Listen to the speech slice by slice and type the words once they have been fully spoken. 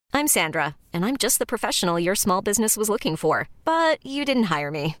I'm Sandra, and I'm just the professional your small business was looking for. But you didn't hire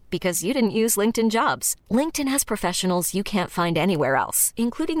me because you didn't use LinkedIn Jobs. LinkedIn has professionals you can't find anywhere else,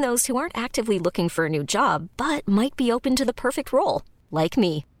 including those who aren't actively looking for a new job, but might be open to the perfect role, like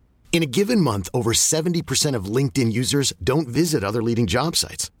me. In a given month, over 70% of LinkedIn users don't visit other leading job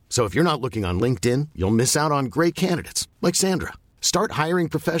sites. So if you're not looking on LinkedIn, you'll miss out on great candidates like Sandra. Start hiring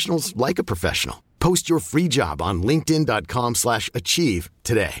professionals like a professional. Post your free job on linkedin.com/achieve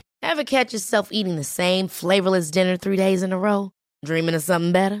today. Ever catch yourself eating the same flavorless dinner 3 days in a row? Dreaming of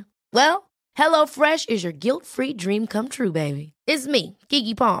something better? Well, HelloFresh is your guilt-free dream come true, baby. It's me,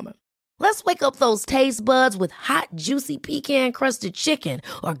 Keke Palmer. Let's wake up those taste buds with hot, juicy pecan-crusted chicken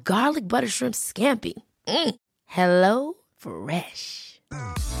or garlic butter shrimp scampi. Hello Fresh.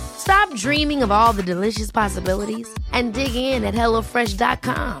 Stop dreaming of all the delicious possibilities and dig in at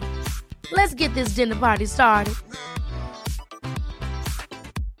HelloFresh.com. Let's get this dinner party started.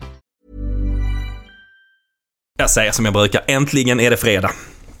 Jag säger som jag brukar, äntligen är det fredag.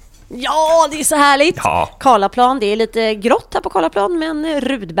 Ja, det är så härligt. Ja. Karlaplan, det är lite grått här på Karlaplan, men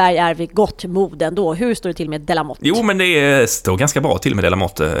Rudberg är vid gott mod ändå. Hur står det till med Delamotte? Jo, men det står ganska bra till med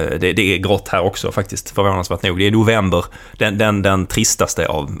Delamotte. Det är grått här också faktiskt, förvånansvärt nog. Det är november, den tristaste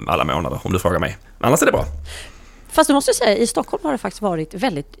av alla månader, om du frågar mig. Annars är det bra. Fast du måste säga, i Stockholm har det faktiskt varit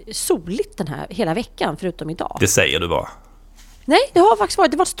väldigt soligt den här hela veckan, förutom idag. Det säger du bara. Nej, det har faktiskt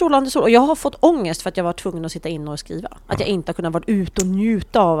varit, det var strålande sol. Och jag har fått ångest för att jag var tvungen att sitta inne och skriva. Att jag inte har kunnat vara ute och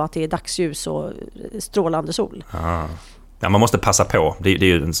njuta av att det är dagsljus och strålande sol. Ja, man måste passa på. Det är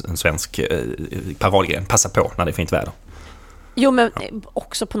ju en svensk paradgren. Passa på när det är fint väder. Jo, men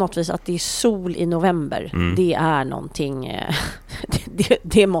också på något vis att det är sol i november. Det är någonting...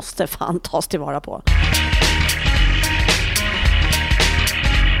 det måste fan tas tillvara på.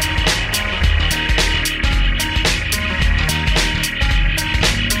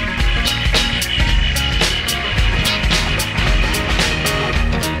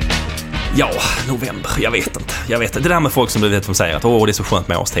 Ja, november. Jag vet inte. Det där med folk som du vet som säger att det är så skönt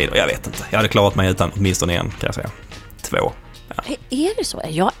med årstider. Jag vet inte. Jag hade klarat mig utan åtminstone en, kan jag säga. 2. Ja. Är det så?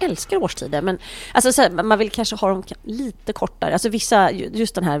 Jag älskar årstider, men alltså, så här, man vill kanske ha dem lite kortare. Alltså vissa,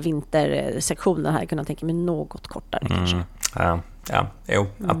 just den här vintersektionen här, kunna tänka mig något kortare kanske.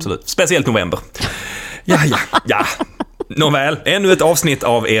 Absolut. Speciellt november. Ja. Nåväl, ännu ett avsnitt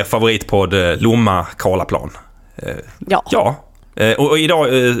av er favoritpodd Lomma Karlaplan. Ja. Och idag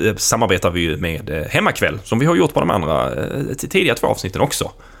samarbetar vi ju med Hemmakväll, som vi har gjort på de andra tidigare 2 avsnitten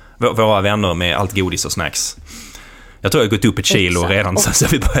också. Våra vänner med allt godis och snacks. Jag tror jag har gått upp ett kilo redan så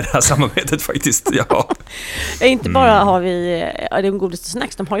vi började det här samarbetet faktiskt. Ja. Inte bara har vi de godis och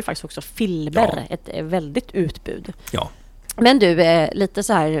snacks, de har ju faktiskt också filber, ett väldigt utbud. Ja. Men du, lite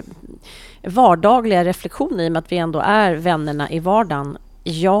så här vardagliga reflektioner i och med att vi ändå är vännerna i vardagen.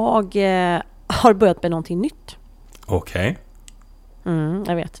 Jag har börjat med någonting nytt. Okej.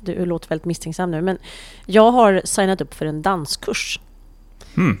 Jag vet, du låter väldigt misstänksam nu, men jag har signat upp för en danskurs.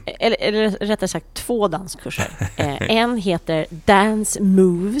 Eller rättare sagt 2 danskurser. En heter Dance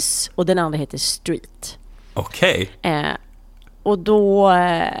Moves och den andra heter Street. Okej. Och då,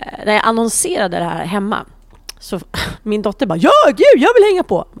 när jag annonserade det här hemma, så min dotter bara, ja gud, jag vill hänga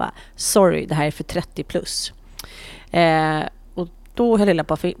på. Bara, sorry, det här är för 30 plus. Och då höll hela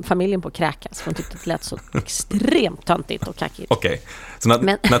familjen på att kräkas. Hon tyckte det lät så extremt töntigt och kackigt. Okej. Så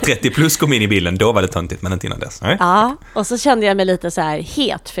när 30 plus kom in i bilden, då var det töntigt, men inte innan dess. Nej? Ja, och så kände jag mig lite så här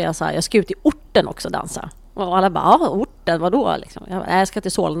het, för jag sa, jag ska ut i orten också dansa. Och alla bara, ja, orten, vadå? Liksom. Jag ska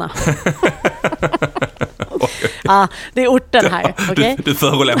till Solna. Ja, det är orten här, okej? Du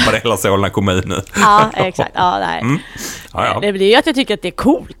förolämpade hela Solna kommun nu. Ja, exakt. Ja, nej. Ja. Det blir ju att jag tycker att det är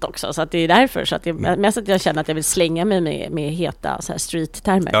coolt också, så att det är därför. Så att det, mest att jag känner att jag vill slänga mig med heta så här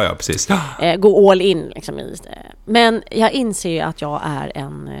street-termer. Ja, precis. Gå all in liksom. Men jag inser ju att jag är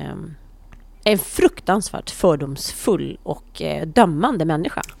en fruktansvärt fördomsfull och dömande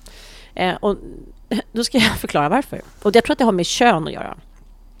människa. Och då ska jag förklara varför. Och jag tror att det har med kön att göra.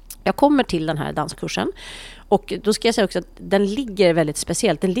 Jag kommer till den här danskursen och då ska jag säga också att den ligger väldigt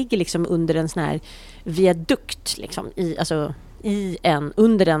speciellt. Den ligger liksom under en sån här viadukt liksom,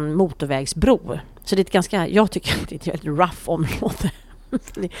 under en motorvägsbro. Så det är ett ganska, jag tycker att det är ett väldigt rough område.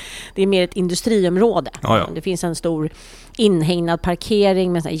 Det är mer ett industriområde. Ja. Det finns en stor inhägnad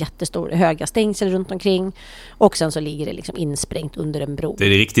parkering med så här jättestor höga stängsel runt omkring. Och sen så ligger det liksom insprängt under en bro. Det är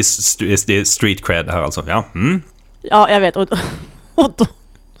riktigt street cred här alltså. Ja, ja jag vet. Och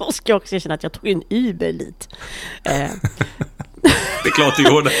då ska jag också känna att jag tog en Uber dit. Det är klart du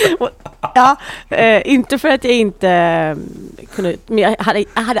gjorde. Ja, inte för att jag inte kunde... Men jag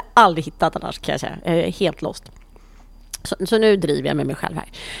hade aldrig hittat annars, kan jag säga. Helt lost. Så nu driver jag med mig själv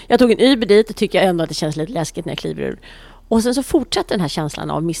här. Jag tog en Uber dit och tycker jag ändå att det känns lite läskigt när jag kliver ur. Och sen så fortsätter den här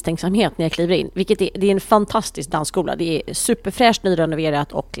känslan av misstänksamhet när jag kliver in. Vilket det är en fantastisk dansskola. Det är superfräscht,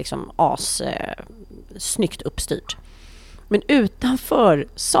 nyrenoverat och liksom snyggt uppstyrt. Men utanför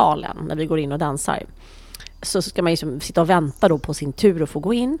salen, när vi går in och dansar, så ska man liksom sitta och vänta då på sin tur att få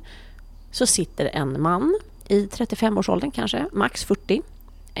gå in. Så sitter en man i 35-årsåldern kanske, max 40.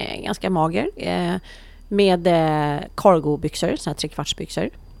 Ganska mager. Med cargobyxor, såna här trekvartsbyxor.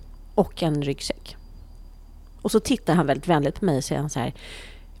 Och en ryggsäck. Och så tittar han väldigt vänligt på mig och säger han så här: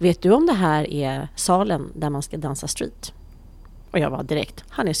 vet du om det här är salen där man ska dansa street? Och jag var direkt,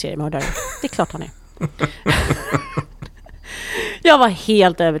 han är seriemördare. Det är klart han är. Jag var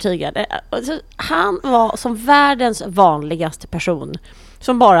helt övertygad. Han var som världens vanligaste person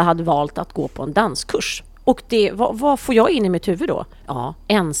som bara hade valt att gå på en danskurs. Och det, vad får jag in i mitt huvud då? Ja,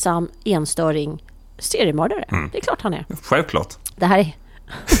 ensam, enstöring, seriemördare. Det är klart han är. Självklart. Det här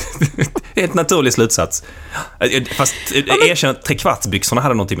är ett naturlig slutsats. Fast erkänn att trekvartsbyxorna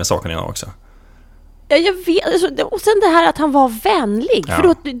hade någonting med saken att göra också. Ja, jag vet. Och sen det här att han var vänlig. Ja.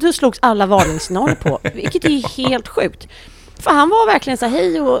 För då slogs alla varningssignaler på. Vilket är helt sjukt. För han var verkligen så här,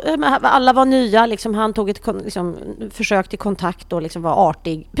 hej, och alla var nya. Liksom, han tog ett försök till kontakt och liksom var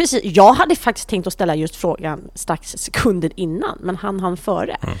artig. Precis, jag hade faktiskt tänkt att ställa just frågan strax sekunder innan. Men han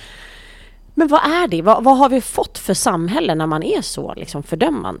före. Men vad är det? Vad har vi fått för samhälle när man är så liksom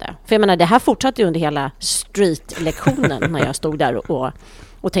fördömande? För jag menar, det här fortsatte under hela street-lektionen när jag stod där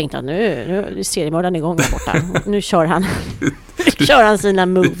och tänkte att nu är seriemördaren igång där borta. Nu kör han sina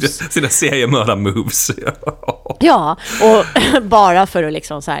moves. Sina seriemördar-moves. Ja, och bara för att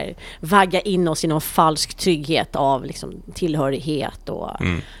liksom så här vagga in oss i någon falsk trygghet av liksom tillhörighet och...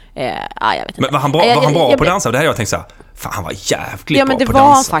 jag vet inte. Men var han bra på dansa? Det här jag tänkte så här, fan, han var jävligt bra på dansa. Ja, men det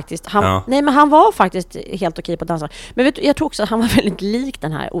var faktiskt. Nej, men han var faktiskt helt okej på dansa. Men vet du, jag tror också att han var väldigt lik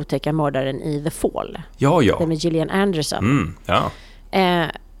den här otäcka mördaren i The Fall. Ja. Det med Gillian Anderson.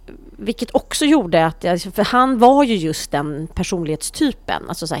 Vilket också gjorde att för han var ju just den personlighetstypen,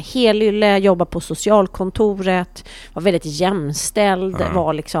 alltså så här helylle, jobba på socialkontoret, var väldigt jämställd,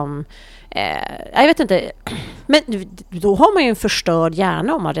 var liksom jag vet inte, men då har man ju en förstörd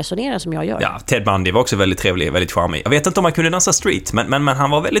hjärna om man resonerar som jag gör. Ja, Ted Bundy var också väldigt trevlig, väldigt charmig. Jag vet inte om man kunde dansa street, men han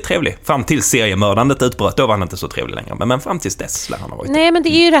var väldigt trevlig. Fram till seriemördandet utbröt, då var han inte så trevlig längre. Men fram till dess lär han ha varit. Nej, men det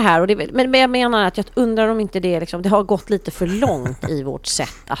är ju det här. Och men jag menar att jag undrar om inte det liksom, det har gått lite för långt i vårt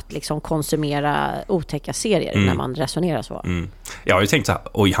sätt att liksom konsumera otäcka serier när man resonerar så. Jag har ju tänkt så här,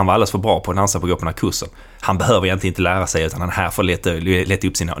 oj, han var alldeles för bra på att dansa på grupperna kursen. Han behöver egentligen inte lära sig, utan han här får leta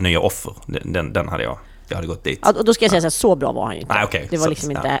upp sina nya offer. Den hade jag hade gått dit. Ja, då ska jag säga så bra var han ju inte. Nej, okay. Det var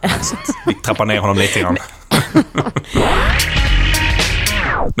liksom inte... Vi trappar ner honom lite grann.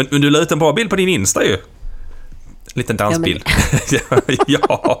 Men du la ut en bra bild på din Insta ju. En liten dansbild.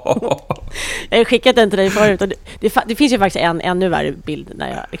 Ja. Jag har skickat den till dig förut. Och det finns ju faktiskt en ännu värre bild när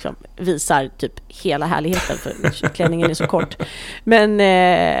jag liksom visar typ hela härligheten, för klänningen är så kort. Men,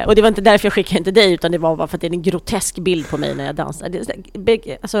 och det var inte därför jag skickade den till dig, utan det var bara för att det är en grotesk bild på mig när jag dansar.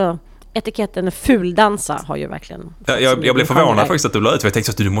 Alltså... etiketten fuldansa har ju verkligen... Jag blev förvånad faktiskt att du la ut, för jag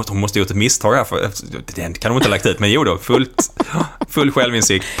tänkte att du måste gjort ett misstag här, för den kan de inte ha lagt ut, men jo då, full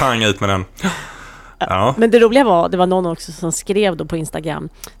självinsikt, pang ut med den. Ja. Men det roliga var, det var någon också som skrev då på Instagram,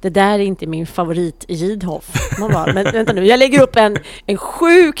 det där är inte min favorit i Gidhoff. Man bara, men vänta nu, jag lägger upp en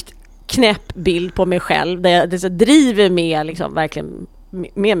sjukt knäpp bild på mig själv, där jag så driver med liksom, verkligen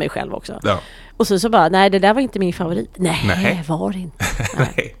med mig själv också. Ja. Och så bara, nej, det där var inte min favorit. Nej. Var det inte.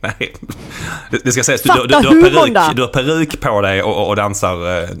 Nej. Det ska sägas, du har peruk på dig och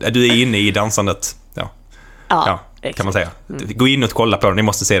dansar. Du är inne i dansandet. Ja, kan man säga. Gå in och kolla på den, ni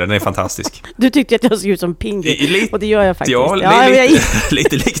måste se den är fantastisk. Du tyckte att jag såg ut som Pingu, och det gör jag faktiskt. Ja,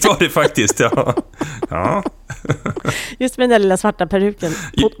 lite likt var det faktiskt. Ja. Just med den där lilla svarta peruken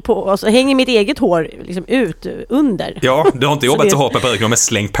och så hänger mitt eget hår liksom ut under. Ja, du har inte jobbat så hårt med peruken, men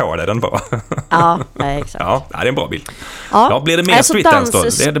slängt på dig den bara. Ja, exakt. Ja, det är en bra bild. Ja, blir det mer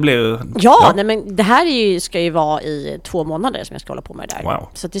streetdance då? Det blir... Nej, men det här ska ju vara i 2 månader som jag ska hålla på med det där. Wow.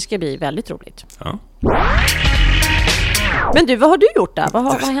 Så det ska bli väldigt roligt. Ja. Men du, vad har du gjort där? Vad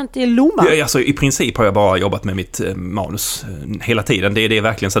har hänt i Loma? Alltså, i princip har jag bara jobbat med mitt manus hela tiden. Det är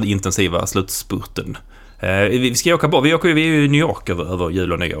verkligen så den intensiva slutspurten. Vi ska åka bort. Vi är i New York över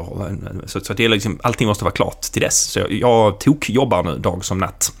jul och nyår. Så det är liksom, allting måste vara klart till dess. Så jag jobbar nu dag som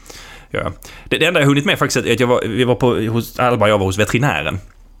natt. Ja. Det enda jag hunnit med faktiskt är att jag var hos veterinären.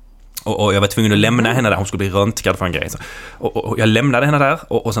 Och jag var tvungen att lämna henne där. Hon skulle bli röntgad för en grej. Och jag lämnade henne där.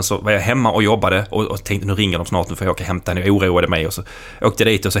 Och sen så var jag hemma och jobbade. Och tänkte, nu ringer de snart. Nu får jag åka och hämta henne. Jag oroade mig. Och så åkte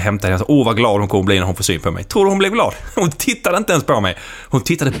jag dit och så hämtade jag. Vad glad hon kommer bli när hon får syn på mig. Tror du hon blev glad? Hon tittade inte ens på mig. Hon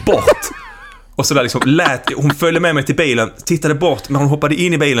tittade bort. Och så där liksom hon följde med mig till bilen. Tittade bort. Men hon hoppade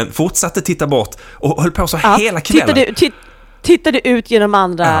in i bilen. Fortsatte titta bort. Och höll på så hela kvällen. Tittade ut genom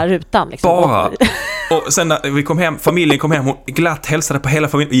andra rutan liksom. Bara. Och sen när vi kom hem, familjen kom hem, hon glatt hälsade på hela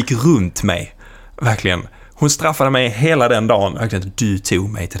familjen och gick runt mig. Verkligen. Hon straffade mig hela den dagen. Verkligen, du tog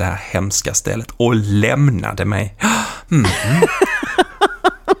mig till det här hemska stället och lämnade mig.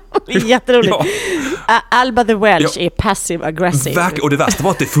 Jätteroligt. Ja. Alba the Welsh är passive aggressive. Och det värsta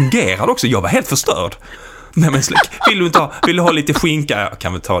var att det fungerade också. Jag var helt förstörd. Nej, men vill du ha lite skinka? Jag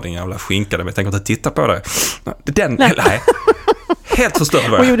kan väl ta din jävla skinka, men jag tänker inte titta på det. Nej. Helt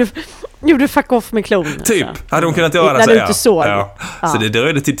förstörd var jag. Gjorde fuck off med klon. Typ. Hade hon kunnat göra det när så. Du inte såg. Ja. Så det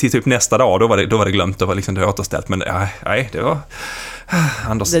dröjde till typ nästa dag. Då var det glömt. Då var liksom det återställt. Men nej, det var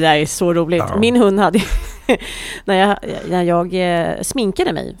Anders. Det där är så roligt. Ja. Min hund hade när jag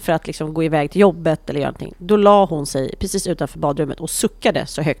sminkade mig för att liksom gå iväg till jobbet eller göra någonting, då la hon sig precis utanför badrummet och suckade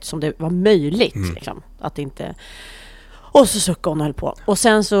så högt som det var möjligt liksom, att inte. Och så suckade hon och höll på. Och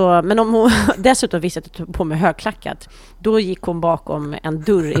sen så, men om hon dessutom visste att jag tog på mig högklackat, då gick hon bakom en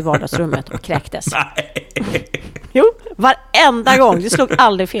dörr i vardagsrummet och kräktes. Nej. Jo, varenda gång. Det slog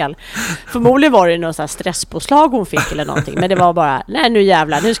aldrig fel. Förmodligen var det någon sån här stresspåslag hon fick eller någonting. Men det var bara, nej nu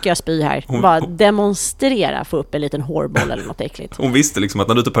jävlar, nu ska jag spy här. Bara demonstrera, få upp en liten hårboll eller något äckligt. Hon visste liksom att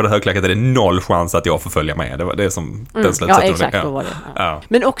när du tar på det högklackat är det 0 chans att jag får följa med. Det var det som den ja, exakt, då var det. Ja.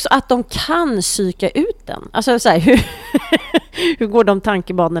 Men också att de kan psyka ut den. Alltså så här, hur går de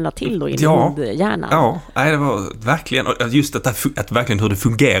tankebanorna till då in i hundhjärnan? Ja, det var verkligen, just att verkligen hur det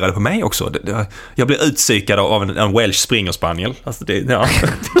fungerade på mig också. Jag blev utpsykad av en Welsh Springer Spaniel. Alltså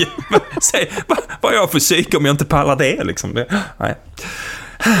säg, vad jag för psyk om jag inte pallar det liksom. Nej.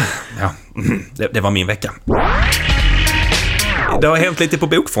 Ja, det var min vecka. Det har hänt lite på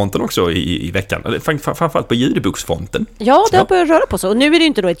bokfronten också i veckan. Framförallt på ljudboksfronten. Ja, det har börjat röra på sig. Och nu är det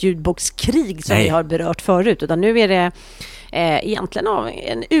inte då ett ljudbokskrig som vi har berört förut, utan nu är det egentligen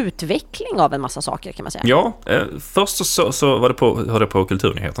en utveckling av en massa saker, kan man säga. Ja, först så var det på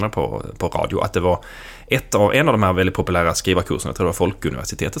Kulturnyheterna på radio att det var en av de här väldigt populära skrivarkurserna, jag tror det var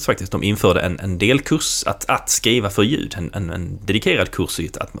Folkuniversitetet faktiskt, de införde en delkurs att skriva för ljud, en dedikerad kurs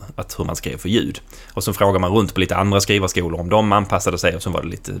i att hur man skrev för ljud. Och så frågar man runt på lite andra skrivarskolor om de anpassade sig, och så var det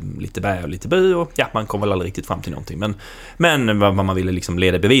lite bä och lite bu, och ja, man kom väl aldrig riktigt fram till någonting. Men vad man ville liksom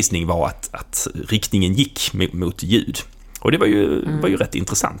leda bevisning var att riktningen gick mot ljud. Och det var ju rätt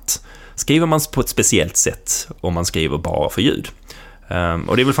intressant. Skriver man på ett speciellt sätt om man skriver bara för ljud?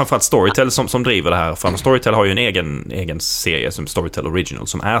 Och det är väl framförallt Storytel som driver det här fram. Storytel har ju en egen serie som Storytel Original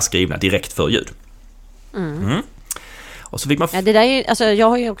som är skrivna direkt för ljud. Och så fick man det där är, alltså, jag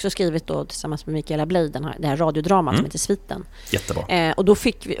har ju också skrivit då tillsammans med Mikaela Bley det här radiodramat som heter Sviten. Jättebra. Och då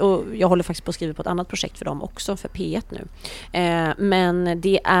fick vi, och jag håller faktiskt på att skriva på ett annat projekt för dem också, för P1 nu. Men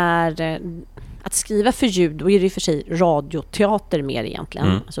det är att skriva för ljud, då är det för sig radioteater mer egentligen.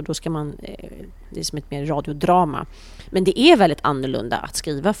 Alltså då ska man, det är som ett mer radiodrama. Men det är väldigt annorlunda att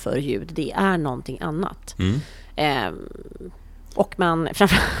skriva för ljud. Det är någonting annat. Och man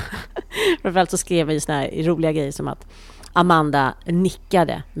framförallt så skrev vi såna här roliga grejer som att Amanda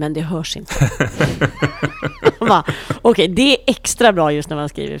nickade, men det hörs inte. Okej, det är extra bra just när man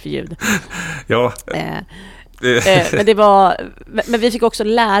skriver för ljud. Ja. Men vi fick också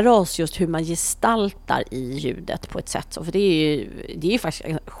lära oss just hur man gestaltar i ljudet på ett sätt. För det är ju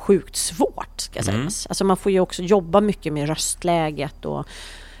faktiskt sjukt svårt, ska jag säga. Alltså man får ju också jobba mycket med röstläget. Och,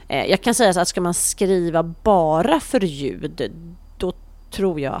 jag kan säga så att ska man skriva bara för ljud, då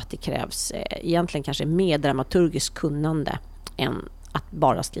tror jag att det krävs egentligen kanske mer dramaturgiskt kunnande än att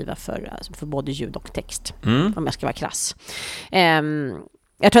bara skriva för både ljud och text, om jag ska vara krass.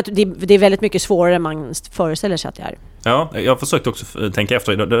 Jag tror att det är väldigt mycket svårare än man föreställer sig att det är. Ja, jag försökte också tänka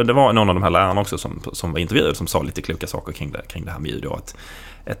efter. Det var någon av de här lärarna också som var intervjuad som sa lite kloka saker kring det här med ljud. Att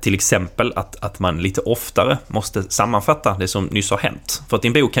till exempel att man lite oftare måste sammanfatta det som nyss har hänt. För att i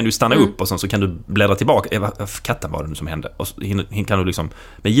en bok kan du stanna upp och sen så kan du bläddra tillbaka. Katten var det nu som hände. Och kan du liksom,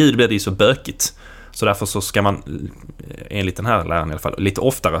 med ljud blir det ju så bökigt. Så därför så ska man, enligt den här läraren i alla fall, lite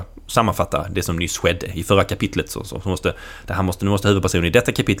oftare sammanfatta det som nyss skedde i förra kapitlet. Så måste huvudpersonen i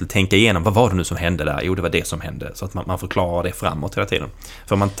detta kapitel tänka igenom, vad var det nu som hände där? Jo, det var det som hände. Så att man förklarar det framåt hela tiden.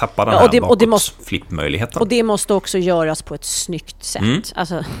 För man tappar den här flippmöjligheten. Och det måste också göras på ett snyggt sätt.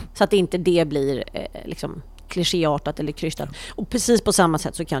 Alltså, så att inte det blir liksom klichéartat eller krystat. Och precis på samma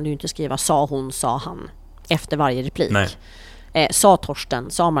sätt så kan du ju inte skriva sa hon, sa han efter varje replik. Nej. sa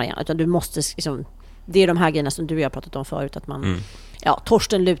Torsten, sa Marianne, utan du måste liksom, det är de här grejerna som du och jag har pratat om förut, att man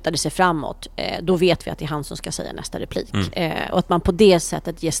Torsten lutade sig framåt, då vet vi att det är han som ska säga nästa replik. Och att man på det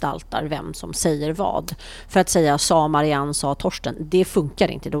sättet gestaltar vem som säger vad. För att säga sa Marianne, sa Torsten, det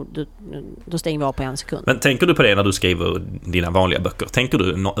funkar inte. Då stänger vi av på en sekund. Men tänker du på det när du skriver dina vanliga böcker? Tänker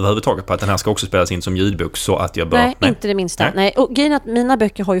du överhuvudtaget på att den här ska också spelas in som ljudbok så att jag bör... Nej, inte det minsta. Nej. Och grejen är att mina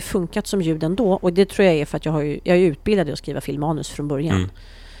böcker har ju funkat som ljud ändå, och det tror jag är för att jag är utbildad i att skriva filmmanus från början.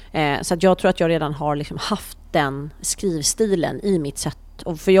 Så att jag tror att jag redan har liksom haft den skrivstilen i mitt sätt.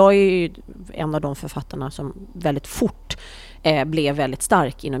 Och för jag är ju en av de författarna som väldigt fort blev väldigt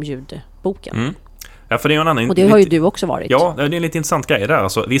stark inom ljudboken. Ja, för det är en annan, och det har ju du också varit. Ja, det är en lite intressant grej där.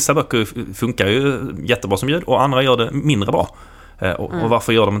 Alltså, vissa böcker funkar ju jättebra som ljud och andra gör det mindre bra. Och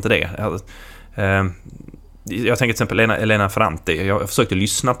varför gör de inte det? Jag tänker till exempel Elena Ferrante. Jag försökte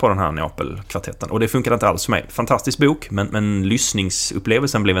lyssna på den här Neapel-kvartetten och det funkade inte alls för mig. Fantastisk bok, men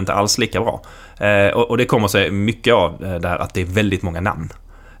lyssningsupplevelsen blev inte alls lika bra. Och det kommer sig mycket av det här att det är väldigt många namn.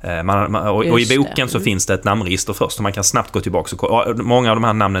 Och i boken så finns det ett namnregister först så man kan snabbt gå tillbaka. Många av de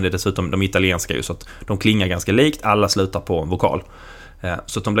här namnen är dessutom de italienska ju, så att de klingar ganska likt, alla slutar på en vokal.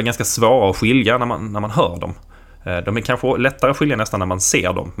 Så att de blir ganska svåra att skilja när man hör dem. De är kanske lättare att skilja nästan när man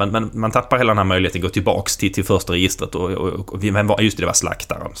ser dem, men man tappar hela den här möjligheten att gå tillbaks till första registret och just det var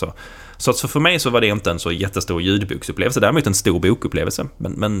slaktaren. Så för mig så var det inte en så jättestor ljudboksupplevelse, däremot en stor bokupplevelse,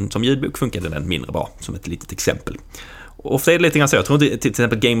 men som ljudbok funkade den mindre bra, som ett litet exempel. Och för det är lite grann så, jag tror inte till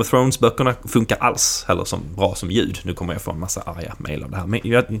exempel Game of Thrones-böckerna funkar alls heller som bra som ljud. Nu kommer jag få en massa arga mejl av det här.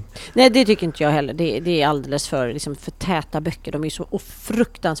 Men nej, det tycker inte jag heller. Det är alldeles för täta böcker. De är så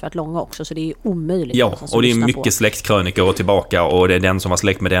fruktansvärt långa också, så det är omöjligt. Ja, och det är mycket släktkrönikor och tillbaka, och det är den som var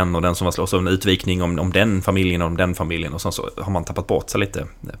släkt med den och den som var så en utvikning om den familjen och om den familjen, och så har man tappat bort sig lite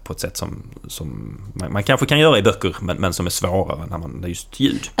på ett sätt som man kanske kan göra i böcker, men som är svårare när man, det är just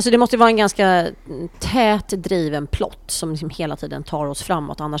ljud. Alltså det måste vara en ganska tät driven plott som liksom hela tiden tar oss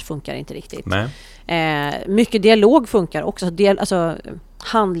framåt, annars funkar det inte riktigt. Mycket dialog funkar också. Alltså,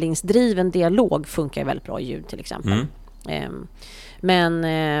 handlingsdriven dialog funkar väldigt bra i ljud till exempel.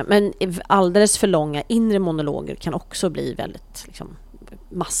 Men alldeles för långa inre monologer kan också bli väldigt liksom,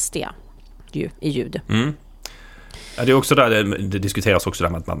 mastiga i ljud. Ja, det är också där det diskuteras också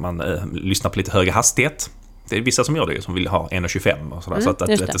där med att man lyssnar på lite högre hastighet. Det är vissa som gör det, som vill ha 1,25 och sådär, så att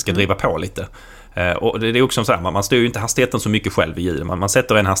det ska driva på lite. Och det är också så här, man styr ju inte hastigheten så mycket själv i ljud. Man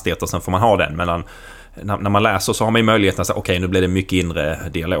sätter en hastighet och sen får man ha den. Men när man läser så har man ju möjligheten att säga okej, nu blir det mycket inre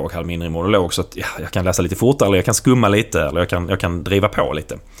dialog, här mindre monolog, så att jag kan läsa lite fortare, eller jag kan skumma lite, eller jag kan driva på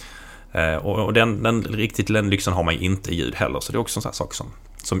lite. Och den lyxen har man ju inte i ljud heller. Så det är också en sån här sak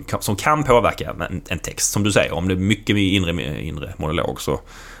som kan påverka en text. Som du säger, om det är mycket inre monolog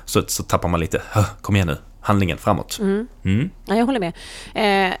så tappar man lite, kom igen nu, handlingen framåt. Ja, jag håller med.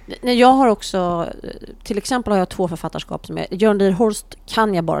 Jag har också, till exempel har jag 2 författarskap som Jörn Lier Horst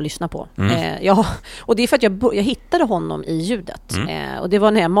kan jag bara lyssna på. Och det är för att jag hittade honom i ljudet. Och det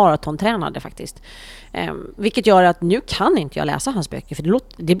var när jag maratontränade faktiskt. Vilket gör att nu kan inte jag läsa hans böcker, för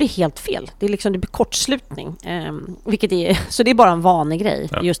det blir helt fel. Det blir kortslutning. Så det är bara en vanlig grej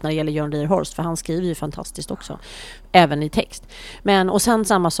just när det gäller Jörn Lier Horst, för han skriver ju fantastiskt också, även i text. Och sen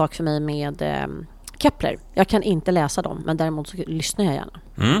samma sak för mig med Kepler. Jag kan inte läsa dem, men däremot så lyssnar jag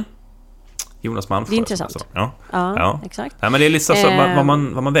gärna. Jonas Malmsjö. Det är intressant. Alltså. Ja, exakt. Ja, men det är lite så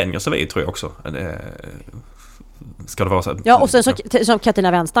vad man vänjer sig vid, tror jag också. Ska det vara så? Ja, och sen som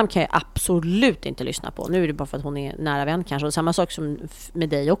Katarina Wenstam kan jag absolut inte lyssna på. Nu är det bara för att hon är nära vän kanske. Och samma sak som med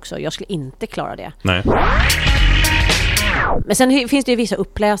dig också. Jag skulle inte klara det. Nej. Men sen finns det ju vissa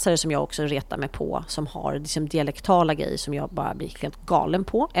uppläsare som jag också retar mig på, som har liksom dialektala grejer som jag bara blir helt galen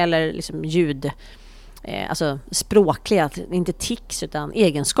på. Eller liksom ljud, alltså språkliga, inte tics utan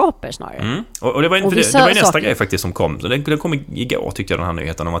egenskaper snarare. Och det var nästa grej faktiskt som kom. Den kom igår, tyckte jag, den här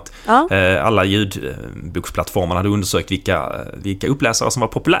nyheten om att alla ljudboksplattformarna hade undersökt vilka uppläsare som var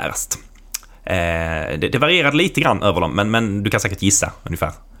populärast. Det varierade lite grann över dem, men du kan säkert gissa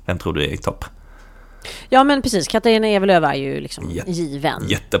ungefär. Vem tror du är i topp? Ja, men precis. Katarina Evelöv är ju liksom given.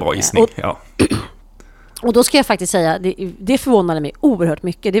 Jättebra gissning, Och då ska jag faktiskt säga, det förvånade mig oerhört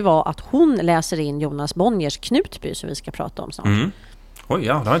mycket. Det var att hon läser in Jonas Bonniers Knutby, som vi ska prata om snart. Oj,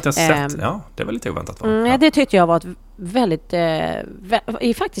 ja, det har jag inte sett. Ja, det var lite oväntat. Det tyckte jag var ett väldigt,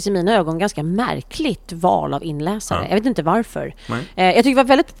 faktiskt i mina ögon, ganska märkligt val av inläsare. Jag vet inte varför. Jag tycker det var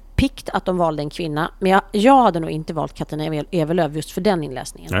väldigt pikt att de valde en kvinna, men jag hade nog inte valt Katarina Evelöv just för den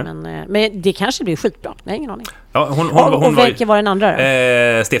inläsningen. Men det kanske blir skitbra. Jag har ingen aning. Ja, hon vilken var den andra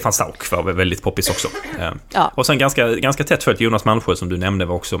då? Stefan Sauk var väldigt poppis också. Och sen ganska tätt följt Jonas Malmsjö, som du nämnde,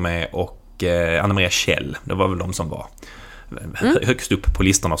 var också med, och Anna Maria Kjell. Det var väl de som var högst upp på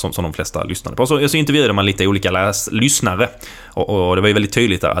listorna som de flesta lyssnade på. Så intervjuade man lite olika lyssnare och det var ju väldigt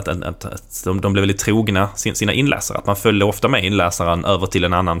tydligt att de blev väldigt trogna sina inläsare. Att man följde ofta med inläsaren över till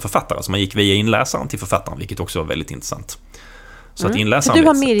en annan författare. Så man gick via inläsaren till författaren, vilket också var väldigt intressant. Så att inläsaren... Du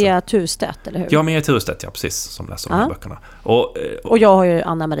har Mirja Turstedt, eller hur? Jag har Mirja Turstedt, ja, precis, som läser de här böckerna. Och jag har ju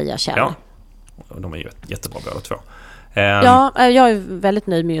Anna-Maria Kjell. Ja, de är ju jättebra båda två. Ja, jag är väldigt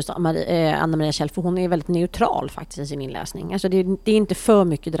nöjd med just Anna-Maria Kjell, för hon är väldigt neutral faktiskt i sin inläsning. Alltså det är inte för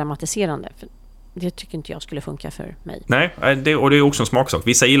mycket dramatiserande. För det tycker inte jag skulle funka för mig. Nej, och det är också en smaksak.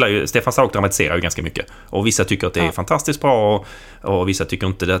 Vissa gillar ju, Stefan Sauk dramatiserar ju ganska mycket. Och vissa tycker att det är fantastiskt bra och vissa tycker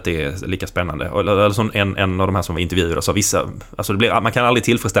inte att det är lika spännande. Eller som en av de här som var intervjuade sa, vissa, alltså man kan aldrig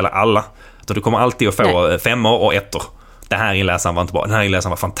tillfredsställa alla. Så du kommer alltid att få 5:or och 1:or. Den här inläsaren var inte bra, den här inläsaren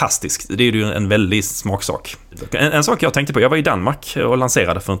var fantastisk. Det är ju en väldigt smaksak. En sak jag tänkte på, jag var i Danmark och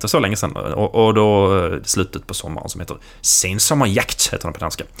lanserade för inte så länge sedan. Och då slutet på sommaren som heter Sensommerjakt, heter den på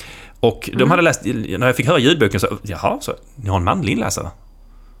danska. Och de hade läst, när jag fick höra ljudboken så, jaha, så ni har en manlig inläsare?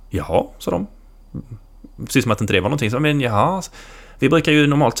 Jaha, sa de. Precis som att inte det var någonting. Så, men jaha, vi brukar ju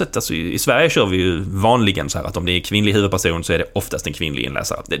normalt sett, alltså i Sverige kör vi ju vanligen så här att om det är kvinnlig huvudperson så är det oftast en kvinnlig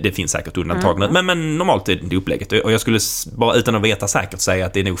inläsare. Det finns säkert undantag, men normalt är det upplägget. Och jag skulle bara utan att veta säkert säga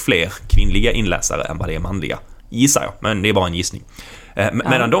att det är nog fler kvinnliga inläsare än vad det är manliga. Gissar jag, men det är bara en gissning.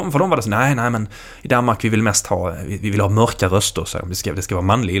 Medan de var det så, nej, men i Danmark vi vill ha mörka röster, så det ska vara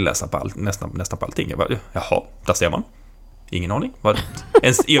manlig inläsare på nästan på allting. Jaha, där ser man. Ingen aning.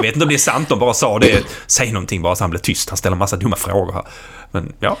 Jag vet inte om det är sant, de bara sa det. Säg någonting bara så han blev tyst. Han ställer en massa dumma frågor här.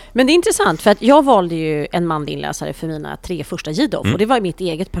 Men det är intressant, för att jag valde ju en manlig inläsare för mina 3 första J-Doff. Och det var mitt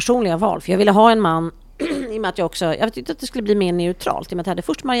eget personliga val. För jag ville ha en man, i och med att jag tyckte att det skulle bli mer neutralt. I och med att jag hade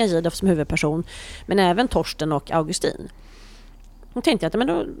först Maria J-Doff som huvudperson, men även Torsten och Augustin. Då tänkte jag att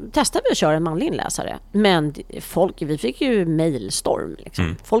då testar vi att köra en manlig inläsare. Men vi fick ju mailstorm.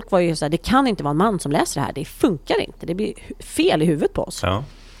 Liksom. Folk var ju så här, det kan inte vara en man som läser det här. Det funkar inte. Det blir fel i huvudet på oss. Ja.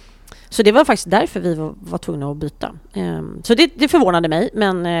 Så det var faktiskt därför vi var tvungna att byta. Så det förvånade mig.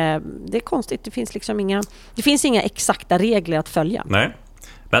 Men det är konstigt. Det finns inga exakta regler att följa. Nej.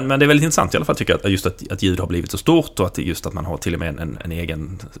 Men det är väldigt intressant i alla fall, tycker jag, just att ljud har blivit så stort och att man har till och med en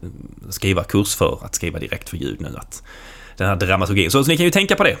egen skrivarkurs för att skriva direkt för ljud nu. Att den här dramaturgin. Så ni kan ju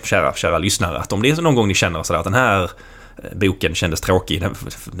tänka på det, kära lyssnare, att om det är så någon gång ni känner så där, att den här boken kändes tråkig,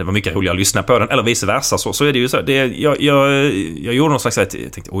 det var mycket roligare att lyssna på den, eller vice versa, så är det ju så. Jag gjorde någon slags, jag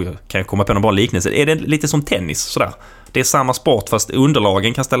tänkte, kan jag komma på någon bra liknelse? Är det lite som tennis sådär? Det är samma sport, fast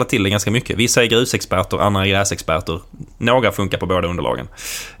underlagen kan ställa till det ganska mycket. Vissa är grusexperter, andra är gräsexperter. Några funkar på båda underlagen.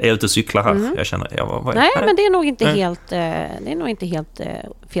 Är jag ute och cyklar här? Jag känner, nej, men det är nog inte helt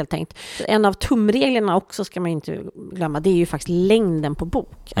feltänkt. En av tumreglerna också ska man inte glömma, det är ju faktiskt längden på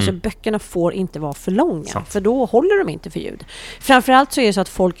bok. Alltså böckerna får inte vara för långa, för då håller de inte för ljud. Framförallt så är det så att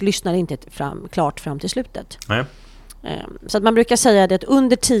folk lyssnar inte klart fram till slutet. Nej. Så att man brukar säga att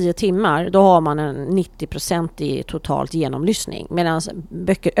under 10 timmar då har man en 90% i totalt genomlyssning. Medan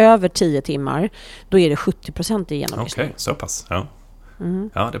böcker över 10 timmar då är det 70% i genomlyssning. Okej, så pass. Ja.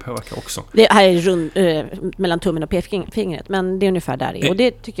 Ja, det påverkar också. Det här är mellan tummen och pekfingret, men det är ungefär där. Och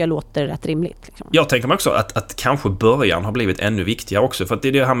det tycker jag låter rätt rimligt. Liksom. Jag tänker mig också att kanske början har blivit ännu viktigare också. För att det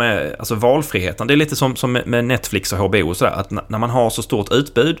är det här med valfriheten. Det är lite som med Netflix och HBO och sådär. Att när man har så stort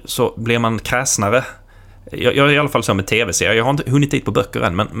utbud så blir man kräsnare. Jag är i alla fall så med tv-serier. Jag har inte hunnit dit på böcker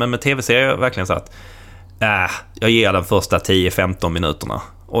än, men med tv-serier är jag verkligen så att jag ger den första 10-15 minuterna.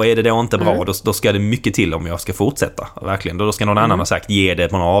 Och är det då inte bra, då ska det mycket till om jag ska fortsätta. Verkligen. Då ska någon annan ha sagt, ge det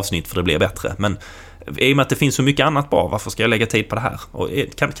på några avsnitt för det blir bättre. Men i och med att det finns så mycket annat bra, varför ska jag lägga tid på det här? Och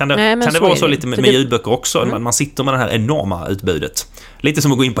kan det vara så lite med ljudböcker också? Man sitter med det här enorma utbudet. Lite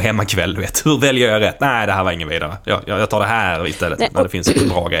som att gå in på hemmakväll, du vet. Hur väljer jag rätt? Nej, det här var ingen vidare. Jag tar det här istället när det finns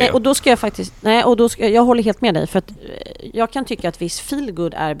bra grejer. Och då ska jag jag håller helt med dig, för att jag kan tycka att viss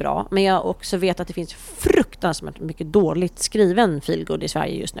feelgood är bra, men jag också vet att det finns fruktansvärt mycket dåligt skriven feelgood i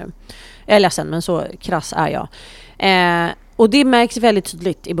Sverige just nu. Jag är ledsen, men så krass är jag. Och det märks väldigt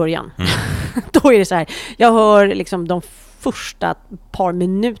tydligt i början. Då är det så här, jag hör liksom de första par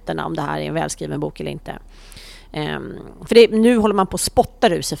minuterna om det här är en välskriven bok eller inte. För nu håller man på att spotta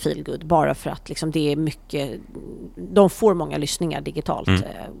ur sig feelgood bara för att liksom det är mycket, de får många lyssningar digitalt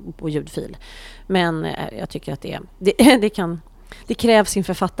på ljudfil. Men jag tycker att det krävs sin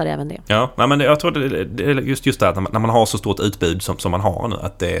författare även det. Ja, men jag tror det är just det att när man har så stort utbud som man har nu,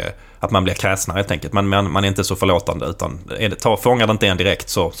 att man blir kräsnare helt enkelt. Man är inte så förlåtande, utan fångar det inte en direkt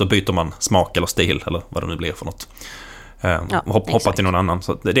så byter man smak eller stil eller vad det nu blir för något. Hoppa till någon annan.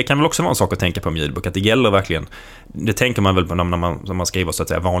 Så det kan väl också vara en sak att tänka på med ljudbok, att det gäller verkligen, det tänker man väl på när man skriver så att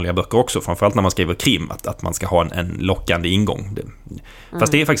säga vanliga böcker också, framförallt när man skriver krim, att man ska ha en lockande ingång.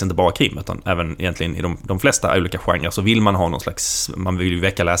 Fast det är faktiskt inte bara krim, utan även egentligen i de flesta olika genrer så vill man ha någon slags, man vill ju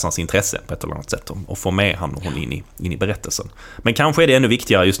väcka läsarens intresse på ett eller annat sätt och få med han och hon in i berättelsen. Men kanske är det ännu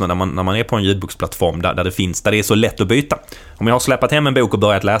viktigare just när man är på en ljudboksplattform där det är så lätt att byta. Om jag har släpat hem en bok och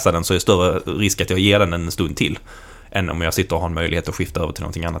börjat läsa den så är det större risk att jag ger den en stund till än om jag sitter och har en möjlighet att skifta över till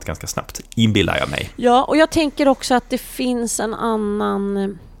någonting annat ganska snabbt, inbillar jag mig. Ja, och jag tänker också att det finns en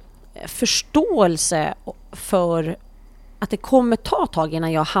annan förståelse för att det kommer ta tag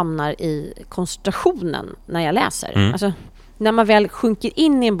innan jag hamnar i koncentrationen när jag läser. Alltså, när man väl sjunker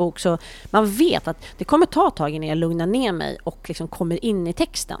in i en bok så man vet att det kommer ta tag innan jag lugnar ner mig och liksom kommer in i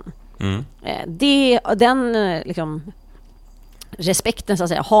texten. Den respekten så att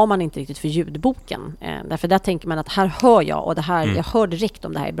säga, har man inte riktigt för ljudboken. Därför där tänker man att här hör jag och det här, jag hör direkt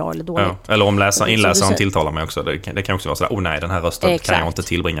om det här är bra eller dåligt. Ja, eller om inläsaren tilltalar mig också. Det kan också vara så här, nej, den här rösten kan jag inte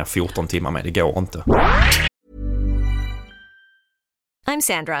tillbringa 14 timmar med. Det går inte. I'm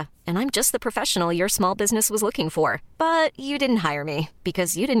Sandra, and I'm just the professional your small business was looking for. But you didn't hire me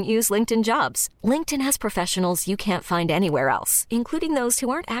because you didn't use LinkedIn Jobs. LinkedIn has professionals you can't find anywhere else, including those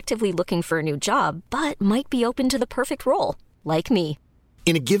who aren't actively looking for a new job, but might be open to the perfect role, like me.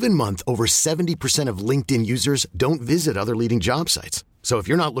 In a given month, over 70% of LinkedIn users don't visit other leading job sites. So if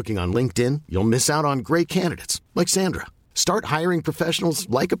you're not looking on LinkedIn, you'll miss out on great candidates like Sandra. Start hiring professionals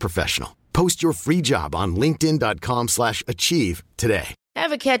like a professional. Post your free job on linkedin.com/achieve today.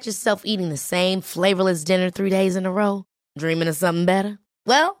 Ever catch yourself eating the same flavorless dinner 3 days in a row? Dreaming of something better?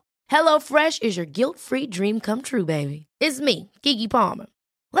 Well, HelloFresh is your guilt-free dream come true, baby. It's me, Keke Palmer.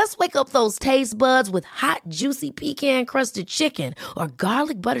 Let's wake up those taste buds with hot, juicy pecan-crusted chicken or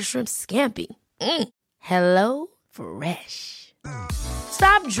garlic butter shrimp scampi. Hello Fresh.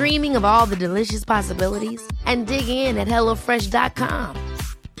 Stop dreaming of all the delicious possibilities and dig in at HelloFresh.com.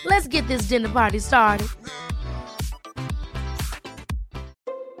 Let's get this dinner party started.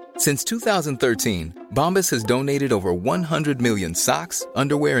 Since 2013, Bombas has donated over 100 million socks,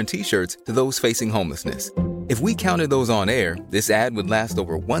 underwear, and T-shirts to those facing homelessness. If we counted those on air, this ad would last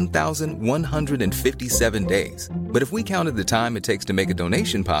over 1,157 days. But if we counted the time it takes to make a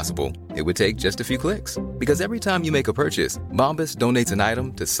donation possible, it would take just a few clicks. Because every time you make a purchase, Bombas donates an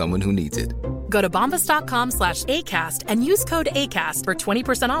item to someone who needs it. Go to bombas.com/ACAST and use code ACAST for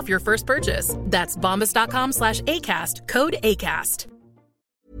 20% off your first purchase. That's bombas.com/ACAST, code ACAST.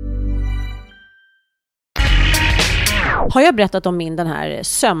 Har jag berättat om den här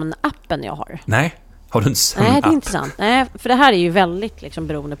sömnappen jag har? Nej, har du en sömnapp? Nej, det är intressant. Nej, för det här är ju väldigt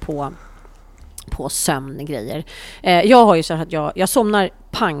beroende på sömngrejer. Jag har ju så att jag somnar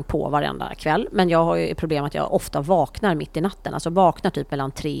pang på varenda kväll, men jag har ju problem att jag ofta vaknar mitt i natten. Alltså vaknar typ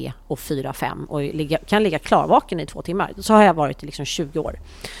mellan 3 och 4, 5 och kan ligga klarvaken i 2 timmar. Så har jag varit i 20 år.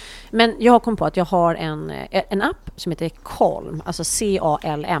 Men jag har kommit på att jag har en app som heter Calm, alltså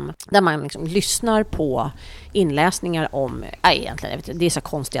CALM, där man lyssnar på inläsningar om, det är så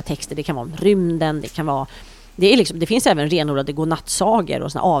konstiga texter, det kan vara om rymden, det finns även renodlade godnattsagor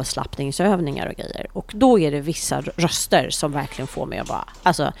och såna avslappningsövningar och grejer. Och då är det vissa röster som verkligen får mig att bara,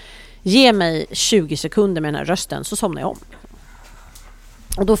 ge mig 20 sekunder med den här rösten så somnar jag om.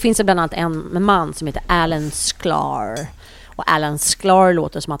 Och då finns det bland annat en man som heter Alan Sklar. Och Alan Sklar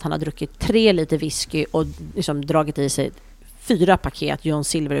låter som att han har druckit 3 liter whisky och dragit i sig 4 paket John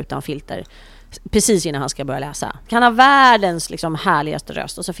Silver utan filter precis innan han ska börja läsa. Han har världens härligaste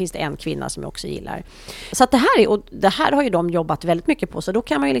röst, och så finns det en kvinna som jag också gillar. Så att det här har ju de jobbat väldigt mycket på, så då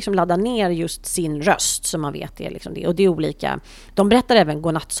kan man ju ladda ner just sin röst så man vet det det. Och det är olika. De berättar även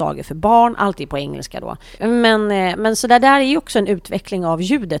godnattsagor för barn, alltid på engelska då. Men så där är ju också en utveckling av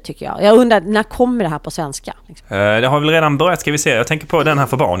ljudet, tycker jag. Jag undrar, när kommer det här på svenska? Det har väl redan börjat, ska vi se. Jag tänker på den här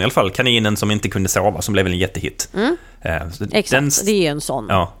för barn i alla fall, Kaninen som inte kunde sova, som blev väl en jättehit. Exakt, det är ju en sån.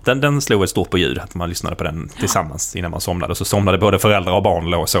 Ja, den slog ett stort på ljud, att man lyssnade på den tillsammans innan man somnade. Och så somnade både föräldrar och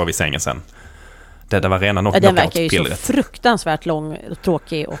barn och sov i sängen sen. Det var rena den verkar ju så fruktansvärt lång,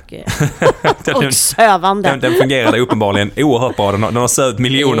 tråkig och sövande. Den fungerade uppenbarligen oerhört bra. Den har sövt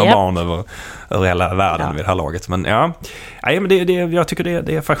miljoner barn över hela världen vid det här laget. Men jag tycker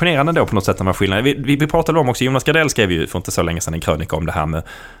det är fascinerande då på något sätt, de här skillnaderna. Vi pratade om också, Jonas Gardell skrev ju för inte så länge sedan en krönika om det här med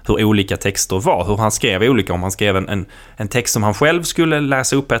hur olika texter var, hur han skrev olika. Om han skrev en text som han själv skulle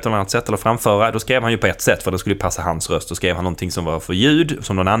läsa upp på ett eller annat sätt eller framföra, då skrev han ju på ett sätt för det skulle passa hans röst. Då skrev han någonting som var för ljud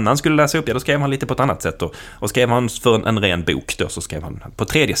som någon annan skulle läsa upp, då skrev han lite på ett annat sätt. Och skrev han för en ren bok då, så skrev han på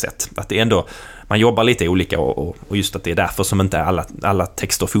 3:e sätt. Att det ändå, man jobbar lite olika och just att det är därför som inte alla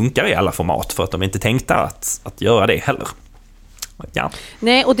texter funkar i alla format, för att de är inte tänkta att göra det heller. Ja.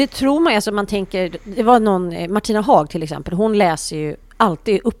 Nej, och det tror man, alltså man tänker, det var någon, Martina Haag till exempel, hon läser ju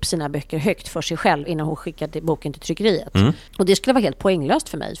alltid upp sina böcker högt för sig själv innan hon skickar boken till tryckeriet. Och det skulle vara helt poänglöst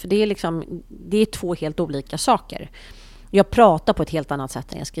för mig, för det är två helt olika saker. Jag pratar på ett helt annat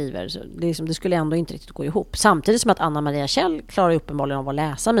sätt än jag skriver, så det skulle ändå inte riktigt gå ihop. Samtidigt som att Anna Maria Kjell klarar uppenbarligen av att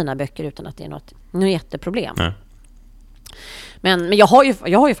läsa mina böcker utan att det är något jätteproblem. Men jag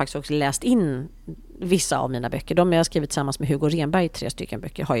har ju faktiskt också läst in vissa av mina böcker. De jag har skrivit tillsammans med Hugo Renberg, 3 stycken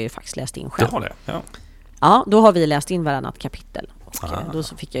böcker, har jag ju faktiskt läst in själv. Du har det? Ja. Ja, då har vi läst in varannat kapitel. Och då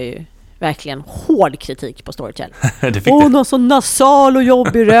så fick jag ju verkligen hård kritik på Storytel. Någon så nasal och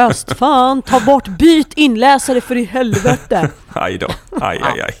jobbig röst. Fan, ta bort, byt inläsare för i helvete. Aj då. Aj.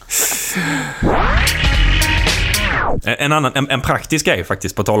 En praktisk grej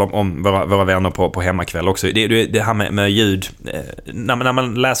faktiskt, på tal om våra vänner på hemmakväll också. Det här med ljud. När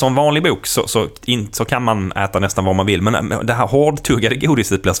man läser en vanlig bok så kan man äta nästan vad man vill. Men det här hårdtuggade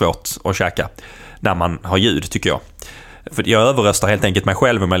godiset blir svårt att käka när man har ljud, tycker jag. För jag överröstar helt enkelt mig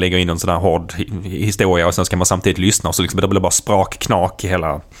själv om jag lägger in en sån här hård historia och sen ska man samtidigt lyssna och så liksom det blir bara sprak-knak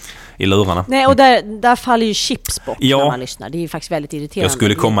i lurarna. Nej, och där faller ju chips bort när man lyssnar. Det är ju faktiskt väldigt irriterande. Jag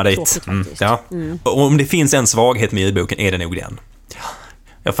skulle komma dit. Och om det finns en svaghet med ljudboken är det nog den.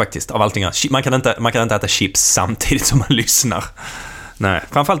 Ja, faktiskt. Av allting. Man kan inte äta chips samtidigt som man lyssnar. Nej,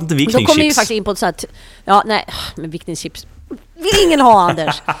 framförallt inte vickningschips. Så kommer ju faktiskt in på ett sånt här, men vickningschips vill ingen ha,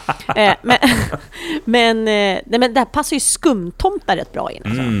 Anders. Men där passar ju skumtomtar rätt bra in.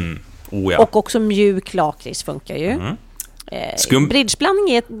 Alltså. Och också mjuk lakrits funkar ju.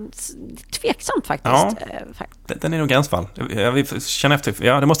 Bridgeblandning är tveksamt faktiskt. Ja, den är nog gränsfall. Jag vill känna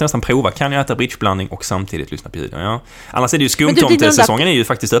efter. Det måste jag nästan prova. Kan jag äta bridgeblandning och samtidigt lyssna på ljud? Ja. Annars är det ju skumtomtesäsongen är ju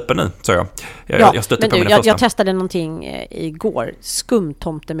faktiskt öppen nu, så jag stötte på mina första. Jag testade någonting igår.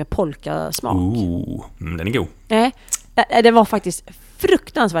 Skumtomte med polkasmak. Den är god. Det var faktiskt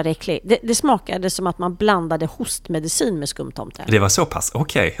fruktansvärt äcklig. Det smakade som att man blandade hostmedicin med skumtomte. Det var så pass?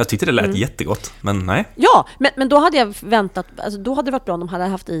 Okej. Jag tyckte det lät jättegott, men nej. Ja, men då hade jag väntat, alltså då hade det varit bra om de hade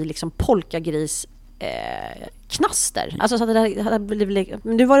haft i liksom polkagris knaster. Alltså så att det hade blivit,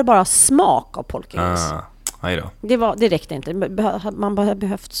 men nu var det bara smak av polkagris. Det räckte inte. Man bara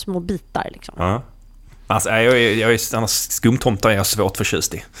behövt små bitar liksom. Alltså, annars skumtomtar är jag svårt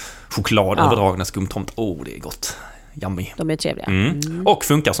förtjust i. Chokladöverdragna skumtomtar. Det är gott. Yummy. De är trevliga. Och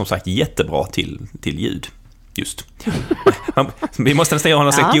funkar som sagt jättebra till ljud. Just. Vi måste nästan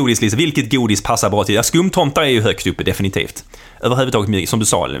göra en godislista. Vilket godis passar bra till? Skumtomtar är ju högst uppe, definitivt. Överhuvudtaget, som du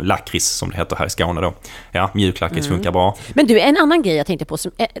sa, lakrits som det heter här i Skåne då. Ja, mjuk lakrits funkar bra. Men du, en annan grej jag tänkte på.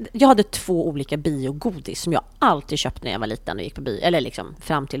 Jag hade 2 olika biogodis som jag alltid köpte när jag var liten och gick på bio. Eller liksom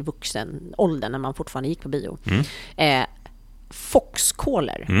fram till vuxenåldern när man fortfarande gick på bio.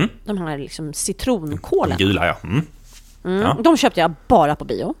 Foxkålor. De här liksom citronkålen. Gula, ja. Ja. De köpte jag bara på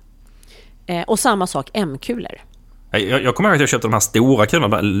bio. Och samma sak M-kulor. Jag kommer ihåg att jag köpte de här stora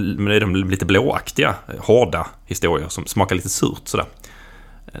kulorna med de lite blåaktiga, hårda historier som smakar lite surt sådär.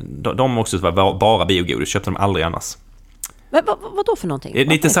 De också var bara biogodis, köpte de aldrig annars. Vad då för någonting?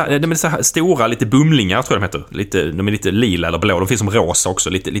 Lite så här stora, lite bumlingar tror jag de heter. De är lite lila eller blå. De finns som rosa också.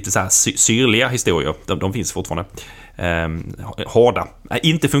 Lite så här syrliga historier. De finns fortfarande. Hårda.